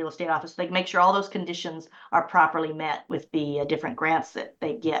their own real estate office. They can make sure all those conditions are properly met with the different grants that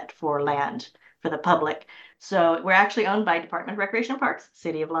they get for land for the public. So we're actually owned by Department of Recreation and Parks,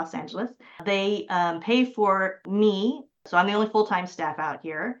 City of Los Angeles. They pay for me. So I'm the only full-time staff out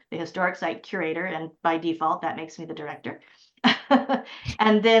here, the historic site curator, and by default, that makes me the director.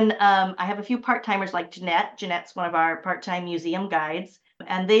 And then I have a few part-timers like Jeanette. Jeanette's one of our part-time museum guides,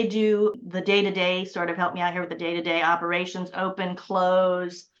 and they do the day-to-day, sort of help me out here with the day-to-day operations, open,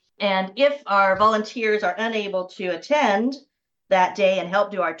 close. And if our volunteers are unable to attend that day and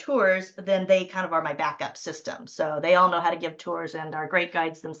help do our tours, then they kind of are my backup system. So they all know how to give tours and are great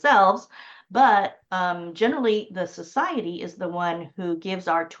guides themselves. But generally, the society is the one who gives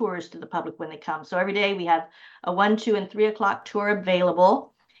our tours to the public when they come. So every day we have a 1, 2, and 3 o'clock tour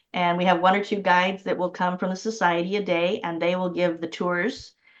available. And we have 1 or 2 guides that will come from the society a day, and they will give the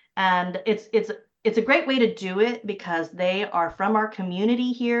tours. And it's a great way to do it because they are from our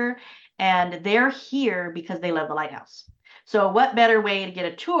community here, and they're here because they love the lighthouse. So what better way to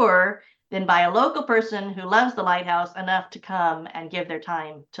get a tour than by a local person who loves the lighthouse enough to come and give their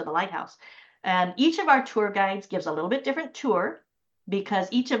time to the lighthouse. And each of our tour guides gives a little bit different tour because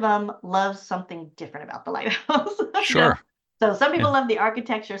each of them loves something different about the lighthouse. Sure. So some people love the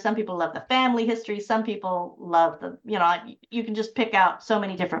architecture, some people love the family history, some people love you can just pick out so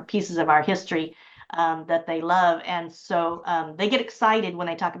many different pieces of our history that they love. And so they get excited when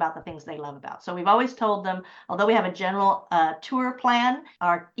they talk about the things they love about. So we've always told them, although we have a general tour plan,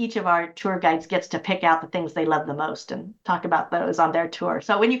 each of our tour guides gets to pick out the things they love the most and talk about those on their tour.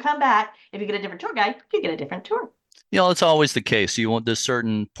 So when you come back, if you get a different tour guide, you get a different tour. It's always the case. There's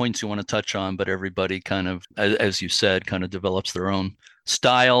certain points you want to touch on, but everybody kind of, as you said, kind of develops their own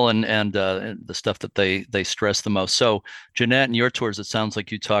style and the stuff that they stress the most. So, Jeanette, in your tours, it sounds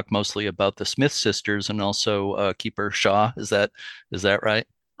like you talk mostly about the Smith sisters and also Keeper Shaw. Is that right?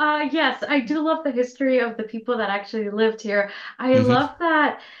 Yes, I do love the history of the people that actually lived here. I love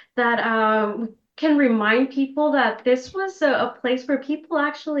that can remind people that this was a place where people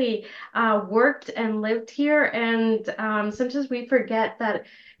actually worked and lived here. And sometimes we forget that,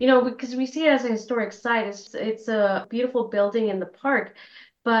 because we see it as a historic site. It's a beautiful building in the park.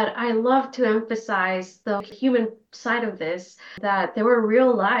 But I love to emphasize the human side of this, that there were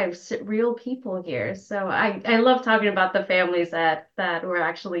real lives, real people here. So I love talking about the families that were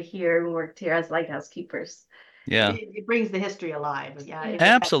actually here and worked here as lighthouse keepers. Yeah. It brings the history alive. Yeah,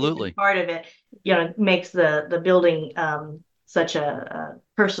 absolutely. Part of it, makes the building such a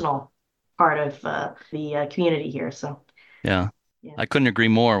personal part of the community here. So yeah, I couldn't agree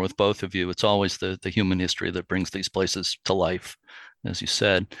more with both of you. It's always the human history that brings these places to life, as you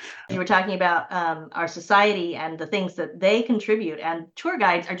said. You were talking about our society and the things that they contribute, and tour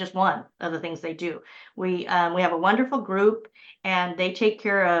guides are just one of the things they do. We have a wonderful group, and they take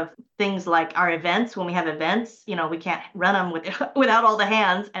care of things like our events. When we have events, we can't run them without all the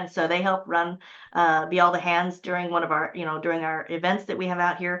hands, and so they help run be all the hands during one of our during our events that we have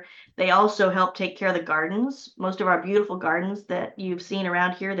out here. They also help take care of the gardens. Most of our beautiful gardens that you've seen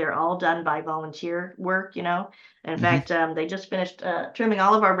around here, they're all done by volunteer work. In fact, they just finished trimming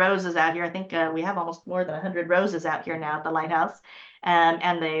all of our roses out here. I think we have almost more than 100 roses out here now at the lighthouse.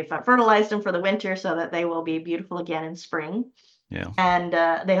 And they've fertilized them for the winter so that they will be beautiful again in spring. Yeah. And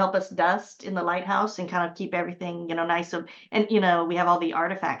they help us dust in the lighthouse and kind of keep everything, nice. And, we have all the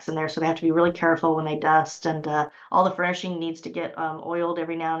artifacts in there, so they have to be really careful when they dust. And all the furnishing needs to get oiled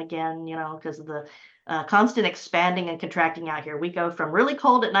every now and again, because of the constant expanding and contracting out here. We go from really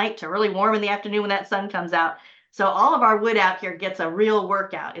cold at night to really warm in the afternoon when that sun comes out. So all of our wood out here gets a real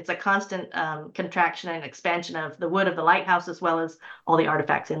workout. It's a constant contraction and expansion of the wood of the lighthouse, as well as all the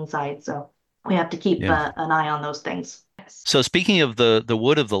artifacts inside. So we have to keep an eye on those things. So speaking of the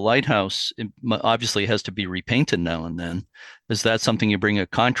wood of the lighthouse, it obviously has to be repainted now and then. Is that something you bring a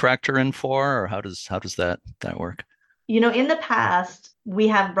contractor in for, or how does that work? In the past, we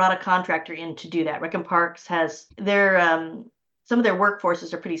have brought a contractor in to do that. Rick Parks has some of their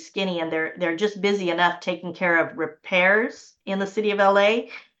workforces are pretty skinny, and they're just busy enough taking care of repairs in the city of LA.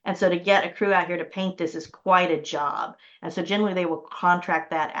 And so to get a crew out here to paint this is quite a job. And so generally they will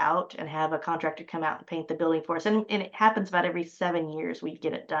contract that out and have a contractor come out and paint the building for us. And it happens about every 7 years we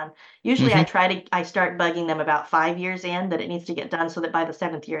get it done. Usually I start bugging them about 5 years in that it needs to get done, so that by the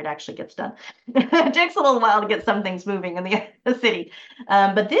 7th year it actually gets done. It takes a little while to get some things moving in the city.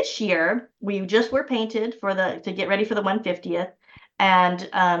 But this year we just were painted to get ready for the 150th.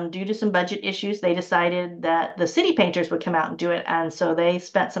 And due to some budget issues, they decided that the city painters would come out and do it. And so they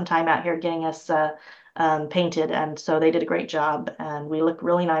spent some time out here getting us painted. And so they did a great job. And we look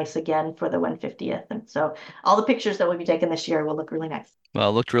really nice again for the 150th. And so all the pictures that we'll be taking this year will look really nice. Well,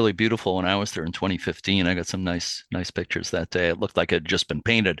 it looked really beautiful when I was there in 2015. I got some nice pictures that day. It looked like it had just been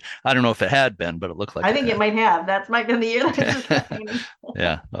painted. I don't know if it had been, but it looked like I think it might have. That might have been the year that it just got painted.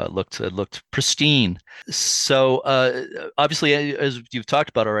 Yeah, it looked pristine. So obviously, as you've talked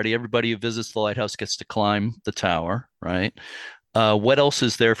about already, everybody who visits the lighthouse gets to climb the tower, right? What else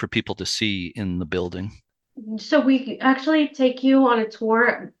is there for people to see in the building? So we actually take you on a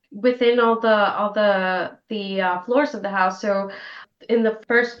tour within all the floors of the house. So in the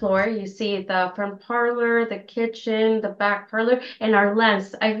first floor, you see the front parlor, the kitchen, the back parlor, and our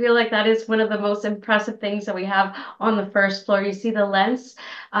lens. I feel like that is one of the most impressive things that we have on the first floor. You see the lens,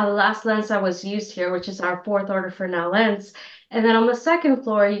 the last lens that was used here, which is our fourth order Fresnel lens. And then on the second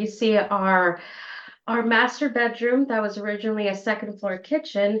floor, you see our master bedroom that was originally a second floor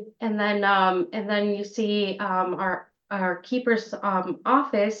kitchen, and then you see our keeper's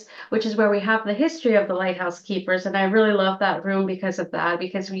office, which is where we have the history of the lighthouse keepers. And I really love that room because of that,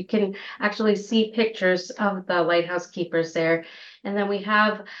 because we can actually see pictures of the lighthouse keepers there. And then we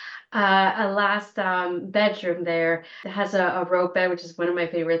have a last bedroom there that has a rope bed, which is one of my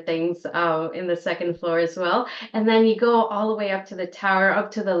favorite things in the second floor as well. And then you go all the way up to the tower,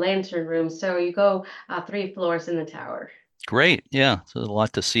 up to the lantern room. So you go 3 floors in the tower. Great. Yeah. So there's a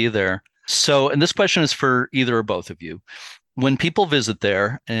lot to see there. So, and this question is for either or both of you. When people visit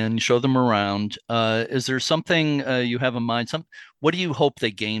there and you show them around, is there something you have in mind? What do you hope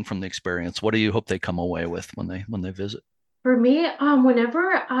they gain from the experience? What do you hope they come away with when they visit? For me,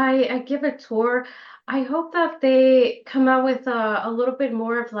 whenever I give a tour, I hope that they come out with a little bit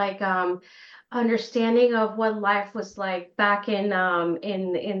more of like understanding of what life was like back in the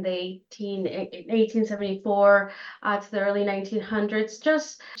 1874 to the early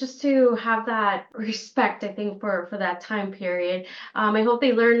 1900s, just to have that respect, I think, for that time period. I hope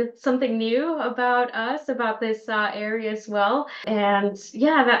they learn something new about us, about this area as well. And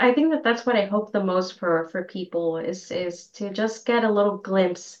yeah, I think that's what I hope the most for people is to just get a little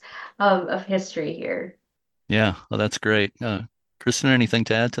glimpse of history here. Yeah, well, that's great. Kristen, anything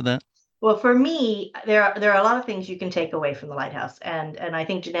to add to that? Well, for me, there are a lot of things you can take away from the lighthouse, and I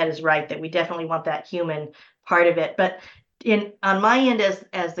think Jeanette is right that we definitely want that human part of it. But on my end,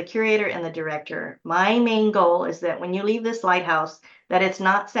 as the curator and the director, my main goal is that when you leave this lighthouse, that it's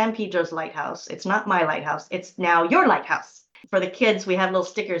not San Pedro's lighthouse, it's not my lighthouse, it's now your lighthouse. For the kids, we have little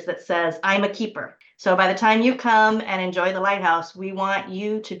stickers that says, "I'm a keeper." So by the time you come and enjoy the lighthouse, we want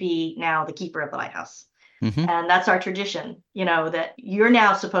you to be now the keeper of the lighthouse. Mm-hmm. And that's our tradition, that you're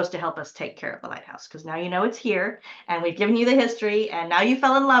now supposed to help us take care of the lighthouse, because now it's here and we've given you the history and now you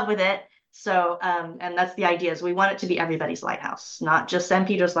fell in love with it. So, and that's the idea, is we want it to be everybody's lighthouse, not just San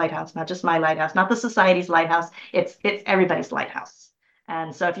Pedro's lighthouse, not just my lighthouse, not the society's lighthouse. It's everybody's lighthouse.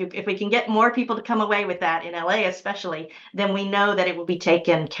 And so if we can get more people to come away with that in LA especially, then we know that it will be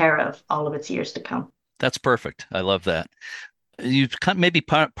taken care of all of its years to come. That's perfect. I love that. You've maybe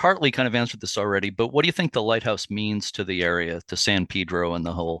partly kind of answered this already, but what do you think the lighthouse means to the area, to San Pedro and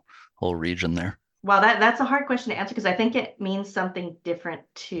the whole region there? Well, that's a hard question to answer because I think it means something different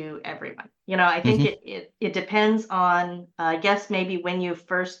to everyone. I think Hmm. it depends on, I guess maybe when you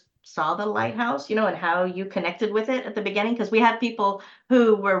first saw the lighthouse, and how you connected with it at the beginning. Because we have people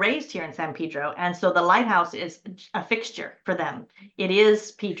who were raised here in San Pedro, and so the lighthouse is a fixture for them. It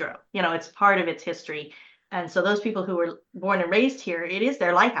is Pedro, it's part of its history. And so those people who were born and raised here, it is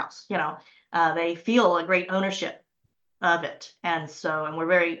their lighthouse. They feel a great ownership of it. And we're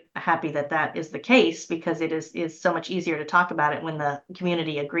very happy that that is the case because it is so much easier to talk about it when the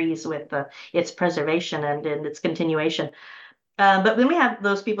community agrees with its preservation and its continuation. But then we have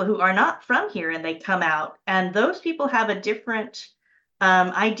those people who are not from here and they come out, and those people have a different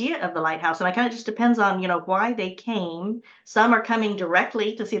idea of the lighthouse. And it kind of just depends on, why they came. Some are coming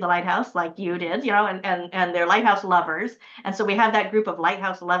directly to see the lighthouse like you did, and they're lighthouse lovers. And so we have that group of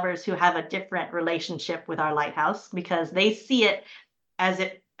lighthouse lovers who have a different relationship with our lighthouse because they see it as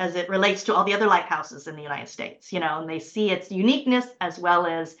it relates to all the other lighthouses in the United States, and they see its uniqueness as well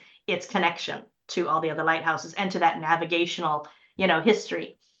as its connection to all the other lighthouses and to that navigational,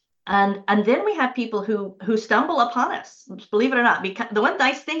 history. And then we have people who stumble upon us, believe it or not. Because the one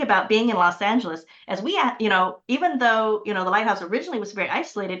nice thing about being in Los Angeles is we have, even though, the lighthouse originally was very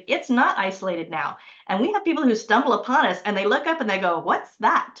isolated, it's not isolated now. And we have people who stumble upon us and they look up and they go, "What's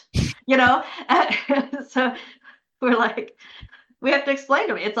that?" So we're like, we have to explain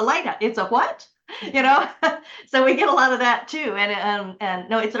to them, it's a lighthouse. It's a what? you know so we get a lot of that too, and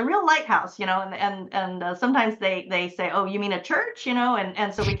no, it's a real lighthouse, and sometimes they say, "Oh, you mean a church?"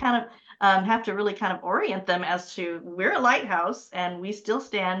 And so we kind of have to really kind of orient them as to, we're a lighthouse and we still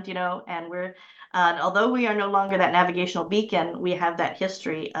stand, and we're although we are no longer that navigational beacon, we have that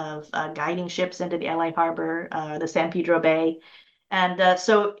history of guiding ships into the LA harbor, the San Pedro Bay. And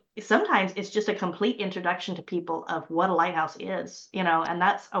so sometimes it's just a complete introduction to people of what a lighthouse is, and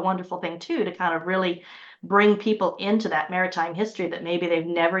that's a wonderful thing too, to kind of really bring people into that maritime history that maybe they've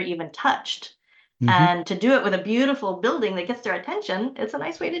never even touched. Hmm. And to do it with a beautiful building that gets their attention, it's a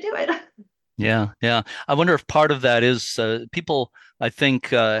nice way to do it. Yeah, yeah. I wonder if part of that is people, I think,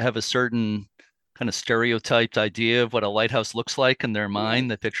 have a certain kind of stereotyped idea of what a lighthouse looks like in their Yeah.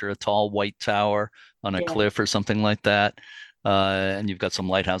 mind. They picture a tall white tower on a Yeah. cliff or something like that. And you've got some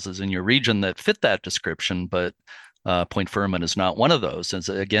lighthouses in your region that fit that description, but Point Fermin is not one of those. And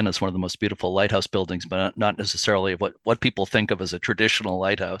again, it's one of the most beautiful lighthouse buildings, but not necessarily what people think of as a traditional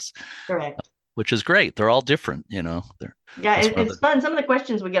lighthouse, Correct. which is great. They're all different, Yeah, that's one of it's fun. Some of the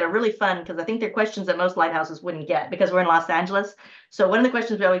questions we get are really fun because I think they're questions that most lighthouses wouldn't get because we're in Los Angeles. So one of the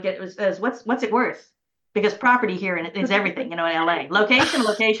questions we always get is what's it worth? Because property here is everything, in LA. Location,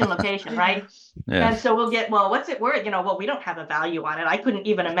 location, location, right? yeah. And so we'll get, well, what's it worth? Well, we don't have a value on it. I couldn't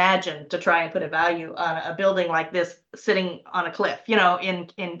even imagine to try and put a value on a building like this sitting on a cliff,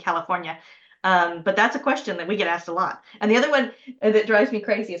 in California. But that's a question that we get asked a lot. And the other one that drives me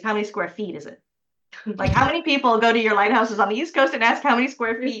crazy is, how many square feet is it? Like, how many people go to your lighthouses on the East Coast and ask how many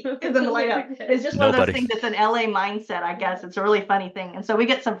square feet is in the lighthouse? It's just one of those Nobody. things that's an LA mindset, I guess. It's a really funny thing. And so we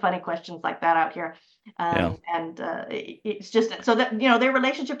get some funny questions like that out here. Yeah. And it's just so that, their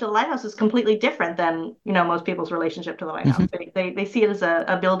relationship to the lighthouse is completely different than, most people's relationship to the lighthouse. Hmm. They see it as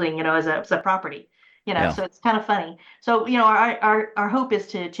a building, as a property. Yeah. So it's kind of funny. So, our hope is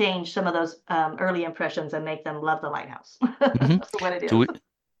to change some of those early impressions and make them love the lighthouse Hmm. for what it Do is. we,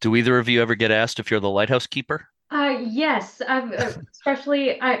 do either of you ever get asked if you're the lighthouse keeper? Yes,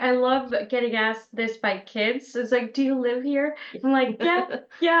 especially I love getting asked this by kids. It's like, "Do you live here?" I'm like, "Yeah,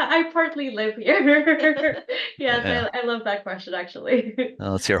 yeah, I partly live here." Yes, Yeah. I love that question actually.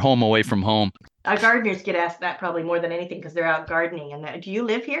 It's your home away from home. Our gardeners get asked that probably more than anything because they're out gardening. And do you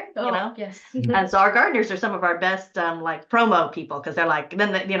live here? Oh, yes. And so our gardeners are some of our best like promo people because they're like,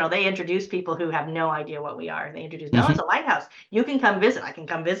 then they introduce people who have no idea what we are. They introduce, no, Hmm. it's a lighthouse. You can come visit. I can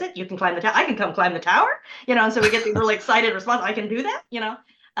come visit. You can climb the tower. I can come climb the tower. And so we get the really excited response. I can do that.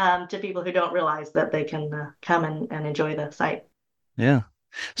 To people who don't realize that they can come and enjoy the site. Yeah.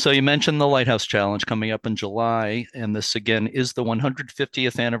 So you mentioned the Lighthouse Challenge coming up in July, and this again is the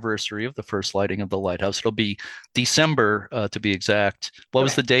 150th anniversary of the first lighting of the lighthouse. It'll be December, to be exact. What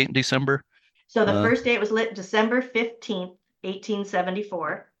was the Correct. date in December? So the Uh, first day it was lit December 15th,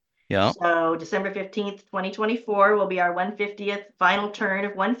 1874. yeah, So December 15th, 2024 will be our 150th final turn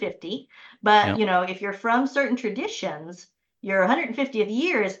of 150. But, yeah. if you're from certain traditions, your 150th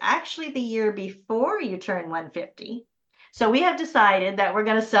year is actually the year before you turn 150. So we have decided that we're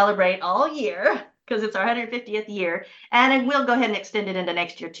going to celebrate all year because it's our 150th year. And we'll go ahead and extend it into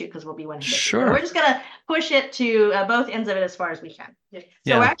next year too, because we'll be 150. But Sure. we're just going to push it to both ends of it as far as we can.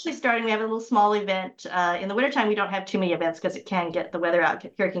 So we're actually starting, we have a little small event. In the wintertime, we don't have too many events because it can get, the weather out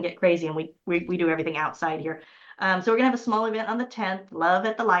here can get crazy, and we do everything outside here. So we're going to have a small event on the 10th, Love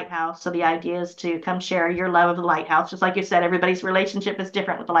at the Lighthouse. So the idea is to come share your love of the lighthouse. Just like you said, everybody's relationship is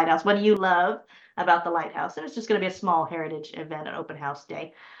different with the lighthouse. What do you love about the lighthouse? And it's just going to be a small heritage event, an open house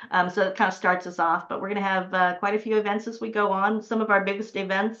day. So it kind of starts us off, but we're going to have quite a few events as we go on. Some of our biggest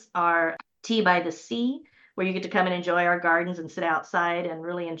events are Tea by the Sea, where you get to come and enjoy our gardens and sit outside and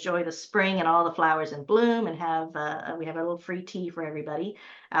really enjoy the spring and all the flowers in bloom, and have we have a little free tea for everybody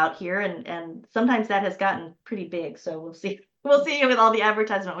out here, and sometimes that has gotten pretty big, so we'll see with all the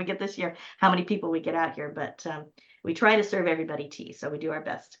advertisement we get this year how many people we get out here, but we try to serve everybody tea, so we do our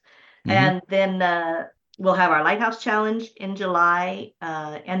best. And then we'll have our Lighthouse Challenge in July,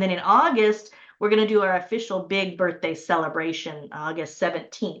 and then in August we're going to do our official big birthday celebration, August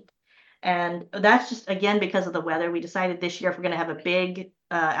 17th. And that's just, again, because of the weather. We decided this year if we're going to have a big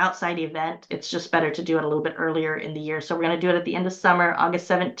outside event, it's just better to do it a little bit earlier in the year. So we're going to do it at the end of summer. August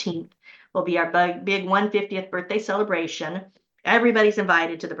 17th will be our big 150th birthday celebration. Everybody's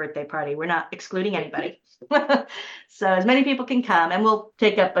invited to the birthday party. We're not excluding anybody. So as many people can come, and we'll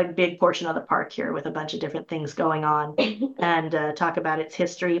take up a big portion of the park here with a bunch of different things going on, and talk about its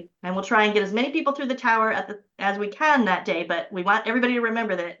history. And we'll try and get as many people through the tower as we can that day. But we want everybody to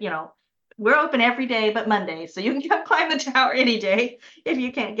remember that, we're open every day but Monday, so you can come climb the tower any day if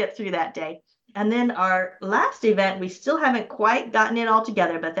you can't get through that day. And then our last event, we still haven't quite gotten it all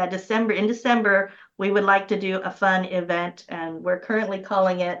together, but in December, we would like to do a fun event, and we're currently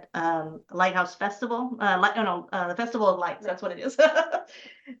calling it Lighthouse Festival. The Festival of Lights, that's what it is.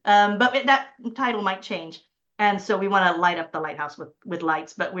 But that title might change. And so we want to light up the lighthouse with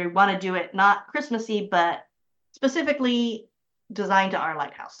lights, but we want to do it not Christmassy, but specifically designed to our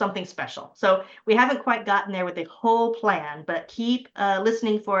lighthouse, something special. So we haven't quite gotten there with the whole plan, but keep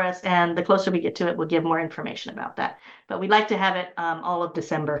listening for us, and the closer we get to it, we'll give more information about that. But we'd like to have it all of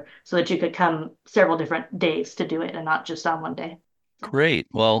December so that you could come several different days to do it and not just on one day. Great.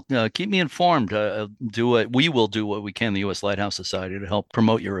 Well, keep me informed. We will do what we can, the U.S. Lighthouse Society, to help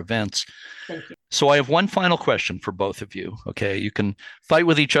promote your events. Thank you. So I have one final question for both of you. Okay. You can fight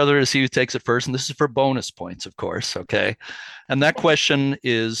with each other to see who takes it first. And this is for bonus points, of course. Okay. And that question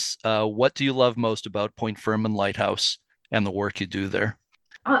is, what do you love most about Point Fermin Lighthouse and the work you do there?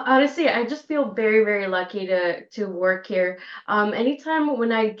 Honestly, I just feel very, very lucky to work here. Anytime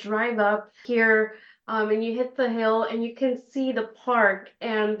when I drive up here, and you hit the hill and you can see the park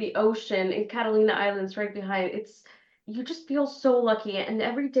and the ocean and Catalina Islands right behind, you just feel so lucky, and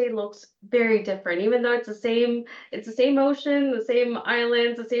every day looks very different. Even though it's the same ocean, the same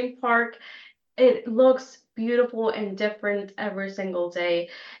islands, the same park, it looks beautiful and different every single day.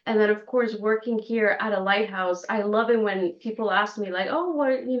 And then of course working here at a lighthouse, I love it when people ask me like, oh,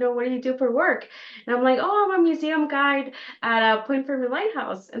 what do you do for work? And I'm like, oh, I'm a museum guide at Point Fermin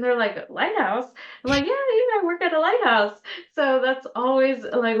Lighthouse. And they're like, lighthouse? I'm like, yeah, I work at a lighthouse. So that's always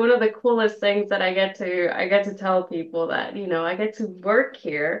like one of the coolest things that I get to tell people, that I get to work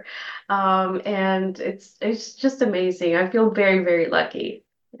here. And it's just amazing. I feel very, very lucky.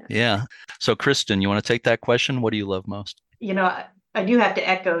 Yeah. So, Kristen, you want to take that question? What do you love most? I do have to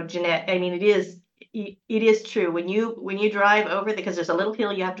echo Jeanette. I mean, it is true when you drive over, because there's a little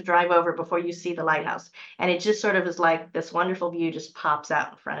hill you have to drive over before you see the lighthouse, and it just sort of is like this wonderful view just pops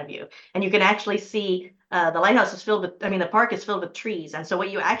out in front of you, and you can actually see the lighthouse is the park is filled with trees, and so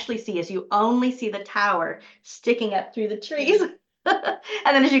what you actually see is you only see the tower sticking up through the trees. And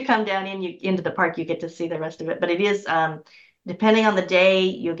then as you come down into the park, you get to see the rest of it. But it is depending on the day,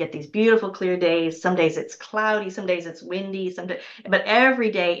 you'll get these beautiful clear days. Some days it's cloudy, some days it's windy, but every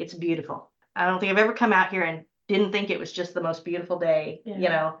day it's beautiful. I don't think I've ever come out here and didn't think it was just the most beautiful day,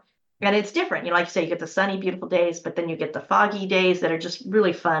 and it's different. Like you say, you get the sunny, beautiful days, but then you get the foggy days that are just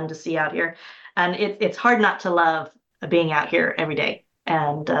really fun to see out here. And it's hard not to love being out here every day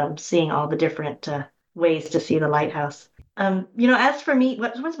and seeing all the different ways to see the lighthouse. As for me,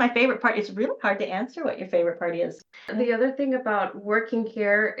 what's my favorite part? It's really hard to answer what your favorite part is. The other thing about working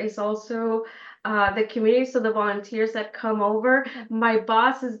here is also the community, so the volunteers that come over. My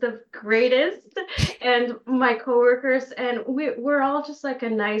boss is the greatest, and my coworkers, and we're all just like a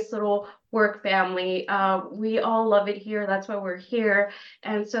nice little work family. We all love it here. That's why we're here,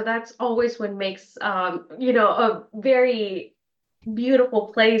 and so that's always what makes a very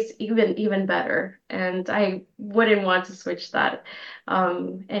beautiful place even better. And I wouldn't want to switch that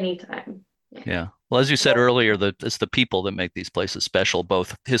anytime. Yeah. Well, as you said earlier, it's the people that make these places special,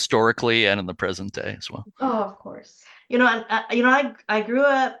 both historically and in the present day as well. Oh, of course. I grew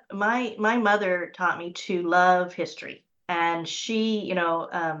up. My mother taught me to love history, and she,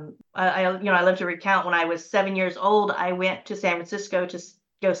 I love to recount when I was 7 years old. I went to San Francisco to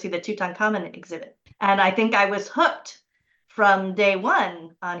go see the Tutankhamun exhibit, and I think I was hooked from day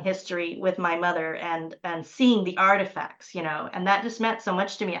one on history with my mother and seeing the artifacts, and that just meant so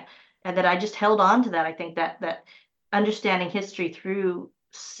much to me, and that I just held on to that. I think that understanding history through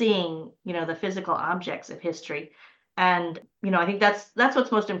seeing, the physical objects of history. And, I think that's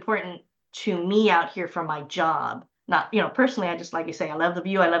what's most important to me out here for my job. Not, personally, I just, like you say, I love the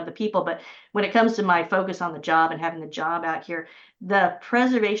view, I love the people. But when it comes to my focus on the job and having the job out here, the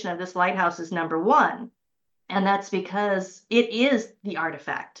preservation of this lighthouse is number one. And that's because it is the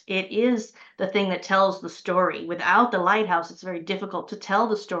artifact. It is the thing that tells the story. Without the lighthouse, it's very difficult to tell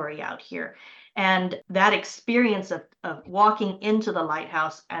the story out here. And that experience of walking into the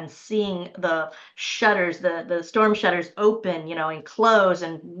lighthouse and seeing the shutters, the storm shutters open, and close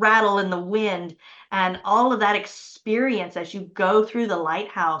and rattle in the wind, and all of that experience as you go through the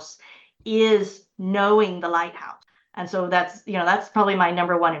lighthouse is knowing the lighthouse. And so that's probably my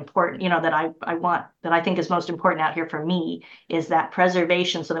number one important, that I want, that I think is most important out here for me, is that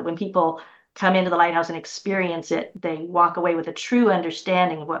preservation, so that when people come into the lighthouse and experience it, they walk away with a true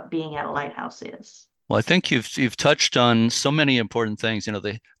understanding of what being at a lighthouse is. Well, I think you've touched on so many important things,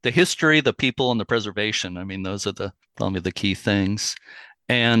 the history, the people, and the preservation. I mean, those are probably the key things.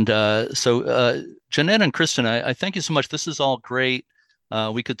 And so Jeanette and Kristen, I thank you so much. This is all great.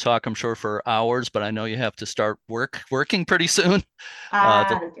 We could talk, I'm sure, for hours, but I know you have to start working pretty soon.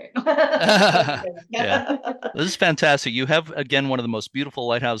 Okay. Yeah, this is fantastic. You have, again, one of the most beautiful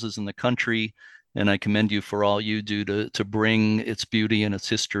lighthouses in the country, and I commend you for all you do to bring its beauty and its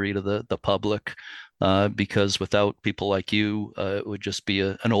history to the public, because without people like you, it would just be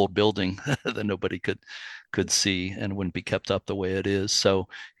an old building that nobody could see and wouldn't be kept up the way it is. So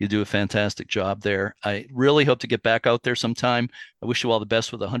you do a fantastic job there. I really hope to get back out there sometime. I wish you all the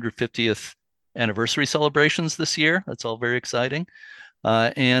best with the 150th anniversary celebrations this year. That's all very exciting.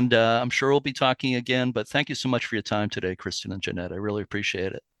 And I'm sure we'll be talking again, but thank you so much for your time today, Kristen and Jeanette. I really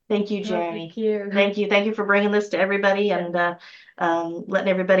appreciate it. Thank you, Jeremy. Thank you. Thank you for bringing this to everybody, and letting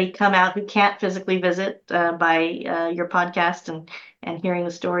everybody come out who can't physically visit by your podcast and hearing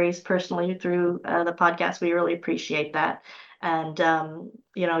the stories personally through the podcast. We really appreciate that. And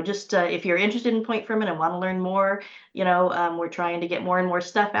just if you're interested in Point Fermin and want to learn more, we're trying to get more and more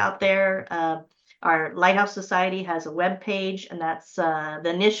stuff out there. Our Lighthouse Society has a web page, and that's the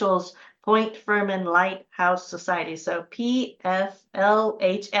initials Point Fermin Lighthouse Society. So pflhs.org.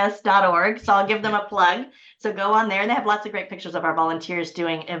 So I'll give them a plug. So go on there. And they have lots of great pictures of our volunteers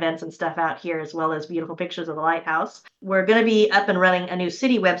doing events and stuff out here, as well as beautiful pictures of the lighthouse. We're going to be up and running a new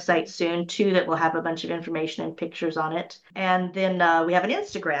city website soon, too, that will have a bunch of information and pictures on it. And then we have an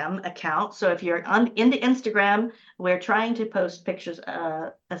Instagram account. So if you're into Instagram, we're trying to post pictures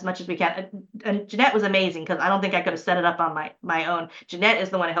as much as we can. And Jeanette was amazing, because I don't think I could have set it up on my own. Jeanette is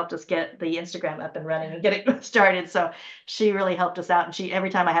the one who helped us get the Instagram up and running and get it started. So she really helped us out. And every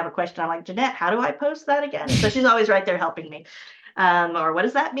time I have a question, I'm like, Jeanette, how do I post that again? So she's always right there helping me. Or what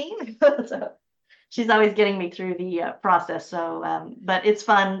does that mean? So she's always getting me through the process. So, but it's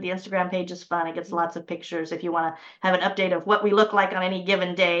fun. The Instagram page is fun. It gets lots of pictures. If you want to have an update of what we look like on any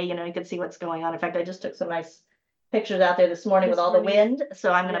given day, you can see what's going on. In fact, I just took some nice pictures out there this morning with all the wind.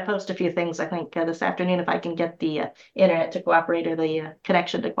 So I'm going to post a few things, I think, this afternoon, if I can get the internet to cooperate, or the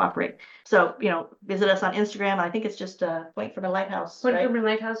connection to cooperate. So, visit us on Instagram. I think it's just Point Fermin Lighthouse. Point Fermin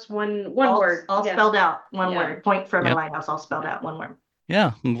Lighthouse, one word. All spelled out, one word. Point Fermin Lighthouse, all spelled out, one word.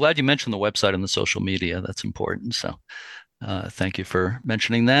 Yeah, I'm glad you mentioned the website and the social media. That's important. So thank you for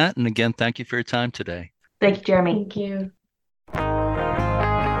mentioning that. And again, thank you for your time today. Thank you, Jeremy. Thank you.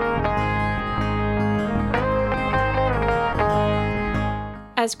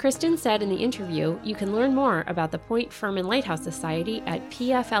 As Kristen said in the interview, you can learn more about the Point Fermin Lighthouse Society at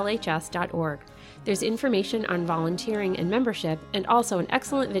pflhs.org. There's information on volunteering and membership, and also an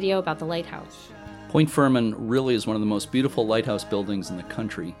excellent video about the lighthouse. Point Fermin really is one of the most beautiful lighthouse buildings in the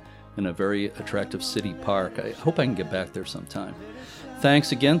country, and a very attractive city park. I hope I can get back there sometime.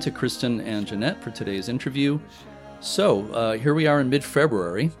 Thanks again to Kristen and Jeanette for today's interview. So here we are in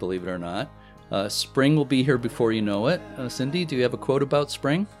mid-February, believe it or not. Spring will be here before you know it. Cindy, do you have a quote about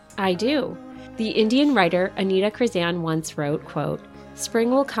spring? I do. The Indian writer Anita Krizan once wrote, quote,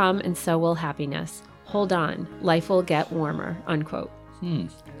 "Spring will come and so will happiness. Hold on, life will get warmer," unquote.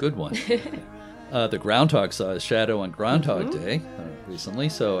 Good one. The groundhog saw his shadow on Groundhog Day recently,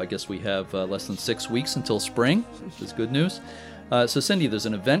 so I guess we have less than 6 weeks until spring, which is good news. So Cindy, there's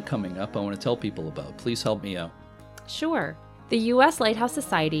an event coming up I want to tell people about. Please help me out. Sure. The U.S. Lighthouse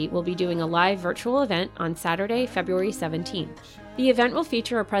Society will be doing a live virtual event on Saturday, February 17th. The event will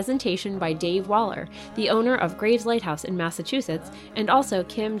feature a presentation by Dave Waller, the owner of Graves Lighthouse in Massachusetts, and also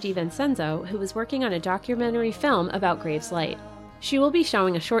Kim DiVincenzo, who is working on a documentary film about Graves Light. She will be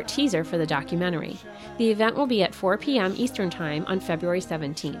showing a short teaser for the documentary. The event will be at 4 p.m. Eastern Time on February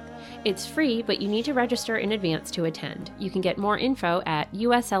 17th. It's free, but you need to register in advance to attend. You can get more info at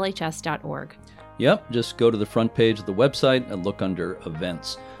uslhs.org. Yep, just go to the front page of the website and look under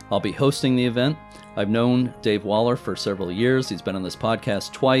events. I'll be hosting the event. I've known Dave Waller for several years. He's been on this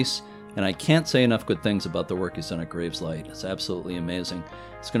podcast twice, and I can't say enough good things about the work he's done at Graves Light. It's absolutely amazing.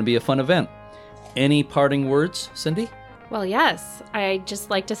 It's going to be a fun event. Any parting words, Cindy? Well, yes. I'd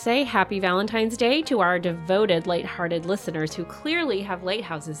just like to say Happy Valentine's Day to our devoted, lighthearted listeners who clearly have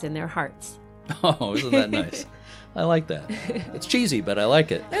lighthouses in their hearts. Oh, isn't that nice? I like that. It's cheesy, but I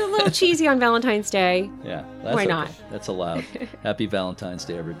like it. A little cheesy on Valentine's Day. Yeah. Why not? That's allowed. Happy Valentine's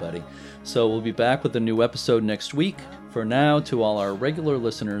Day, everybody. So we'll be back with a new episode next week. For now, to all our regular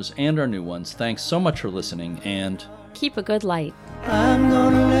listeners and our new ones, thanks so much for listening, and keep a good light. I'm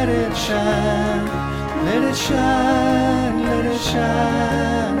gonna let it shine, let it shine, let it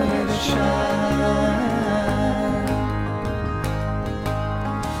shine, let it shine.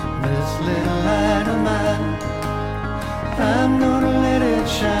 This little light of mine, I'm gonna let it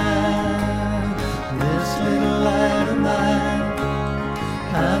shine. This little light of mine,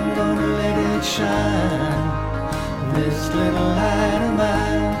 I'm gonna let it shine. This little light of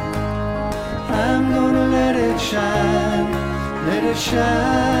mine, I'm gonna let it shine. Let it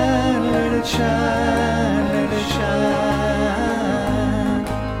shine, let it shine, let it shine.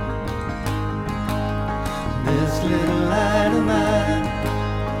 This little light of mine,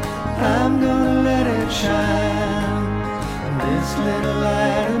 I'm gonna let it shine. This little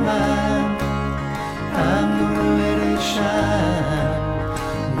light of mine, I'm gonna let it shine.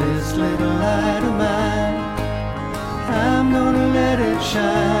 This little light of mine, I'm gonna let it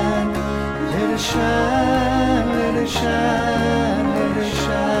shine. Let it shine, let it shine.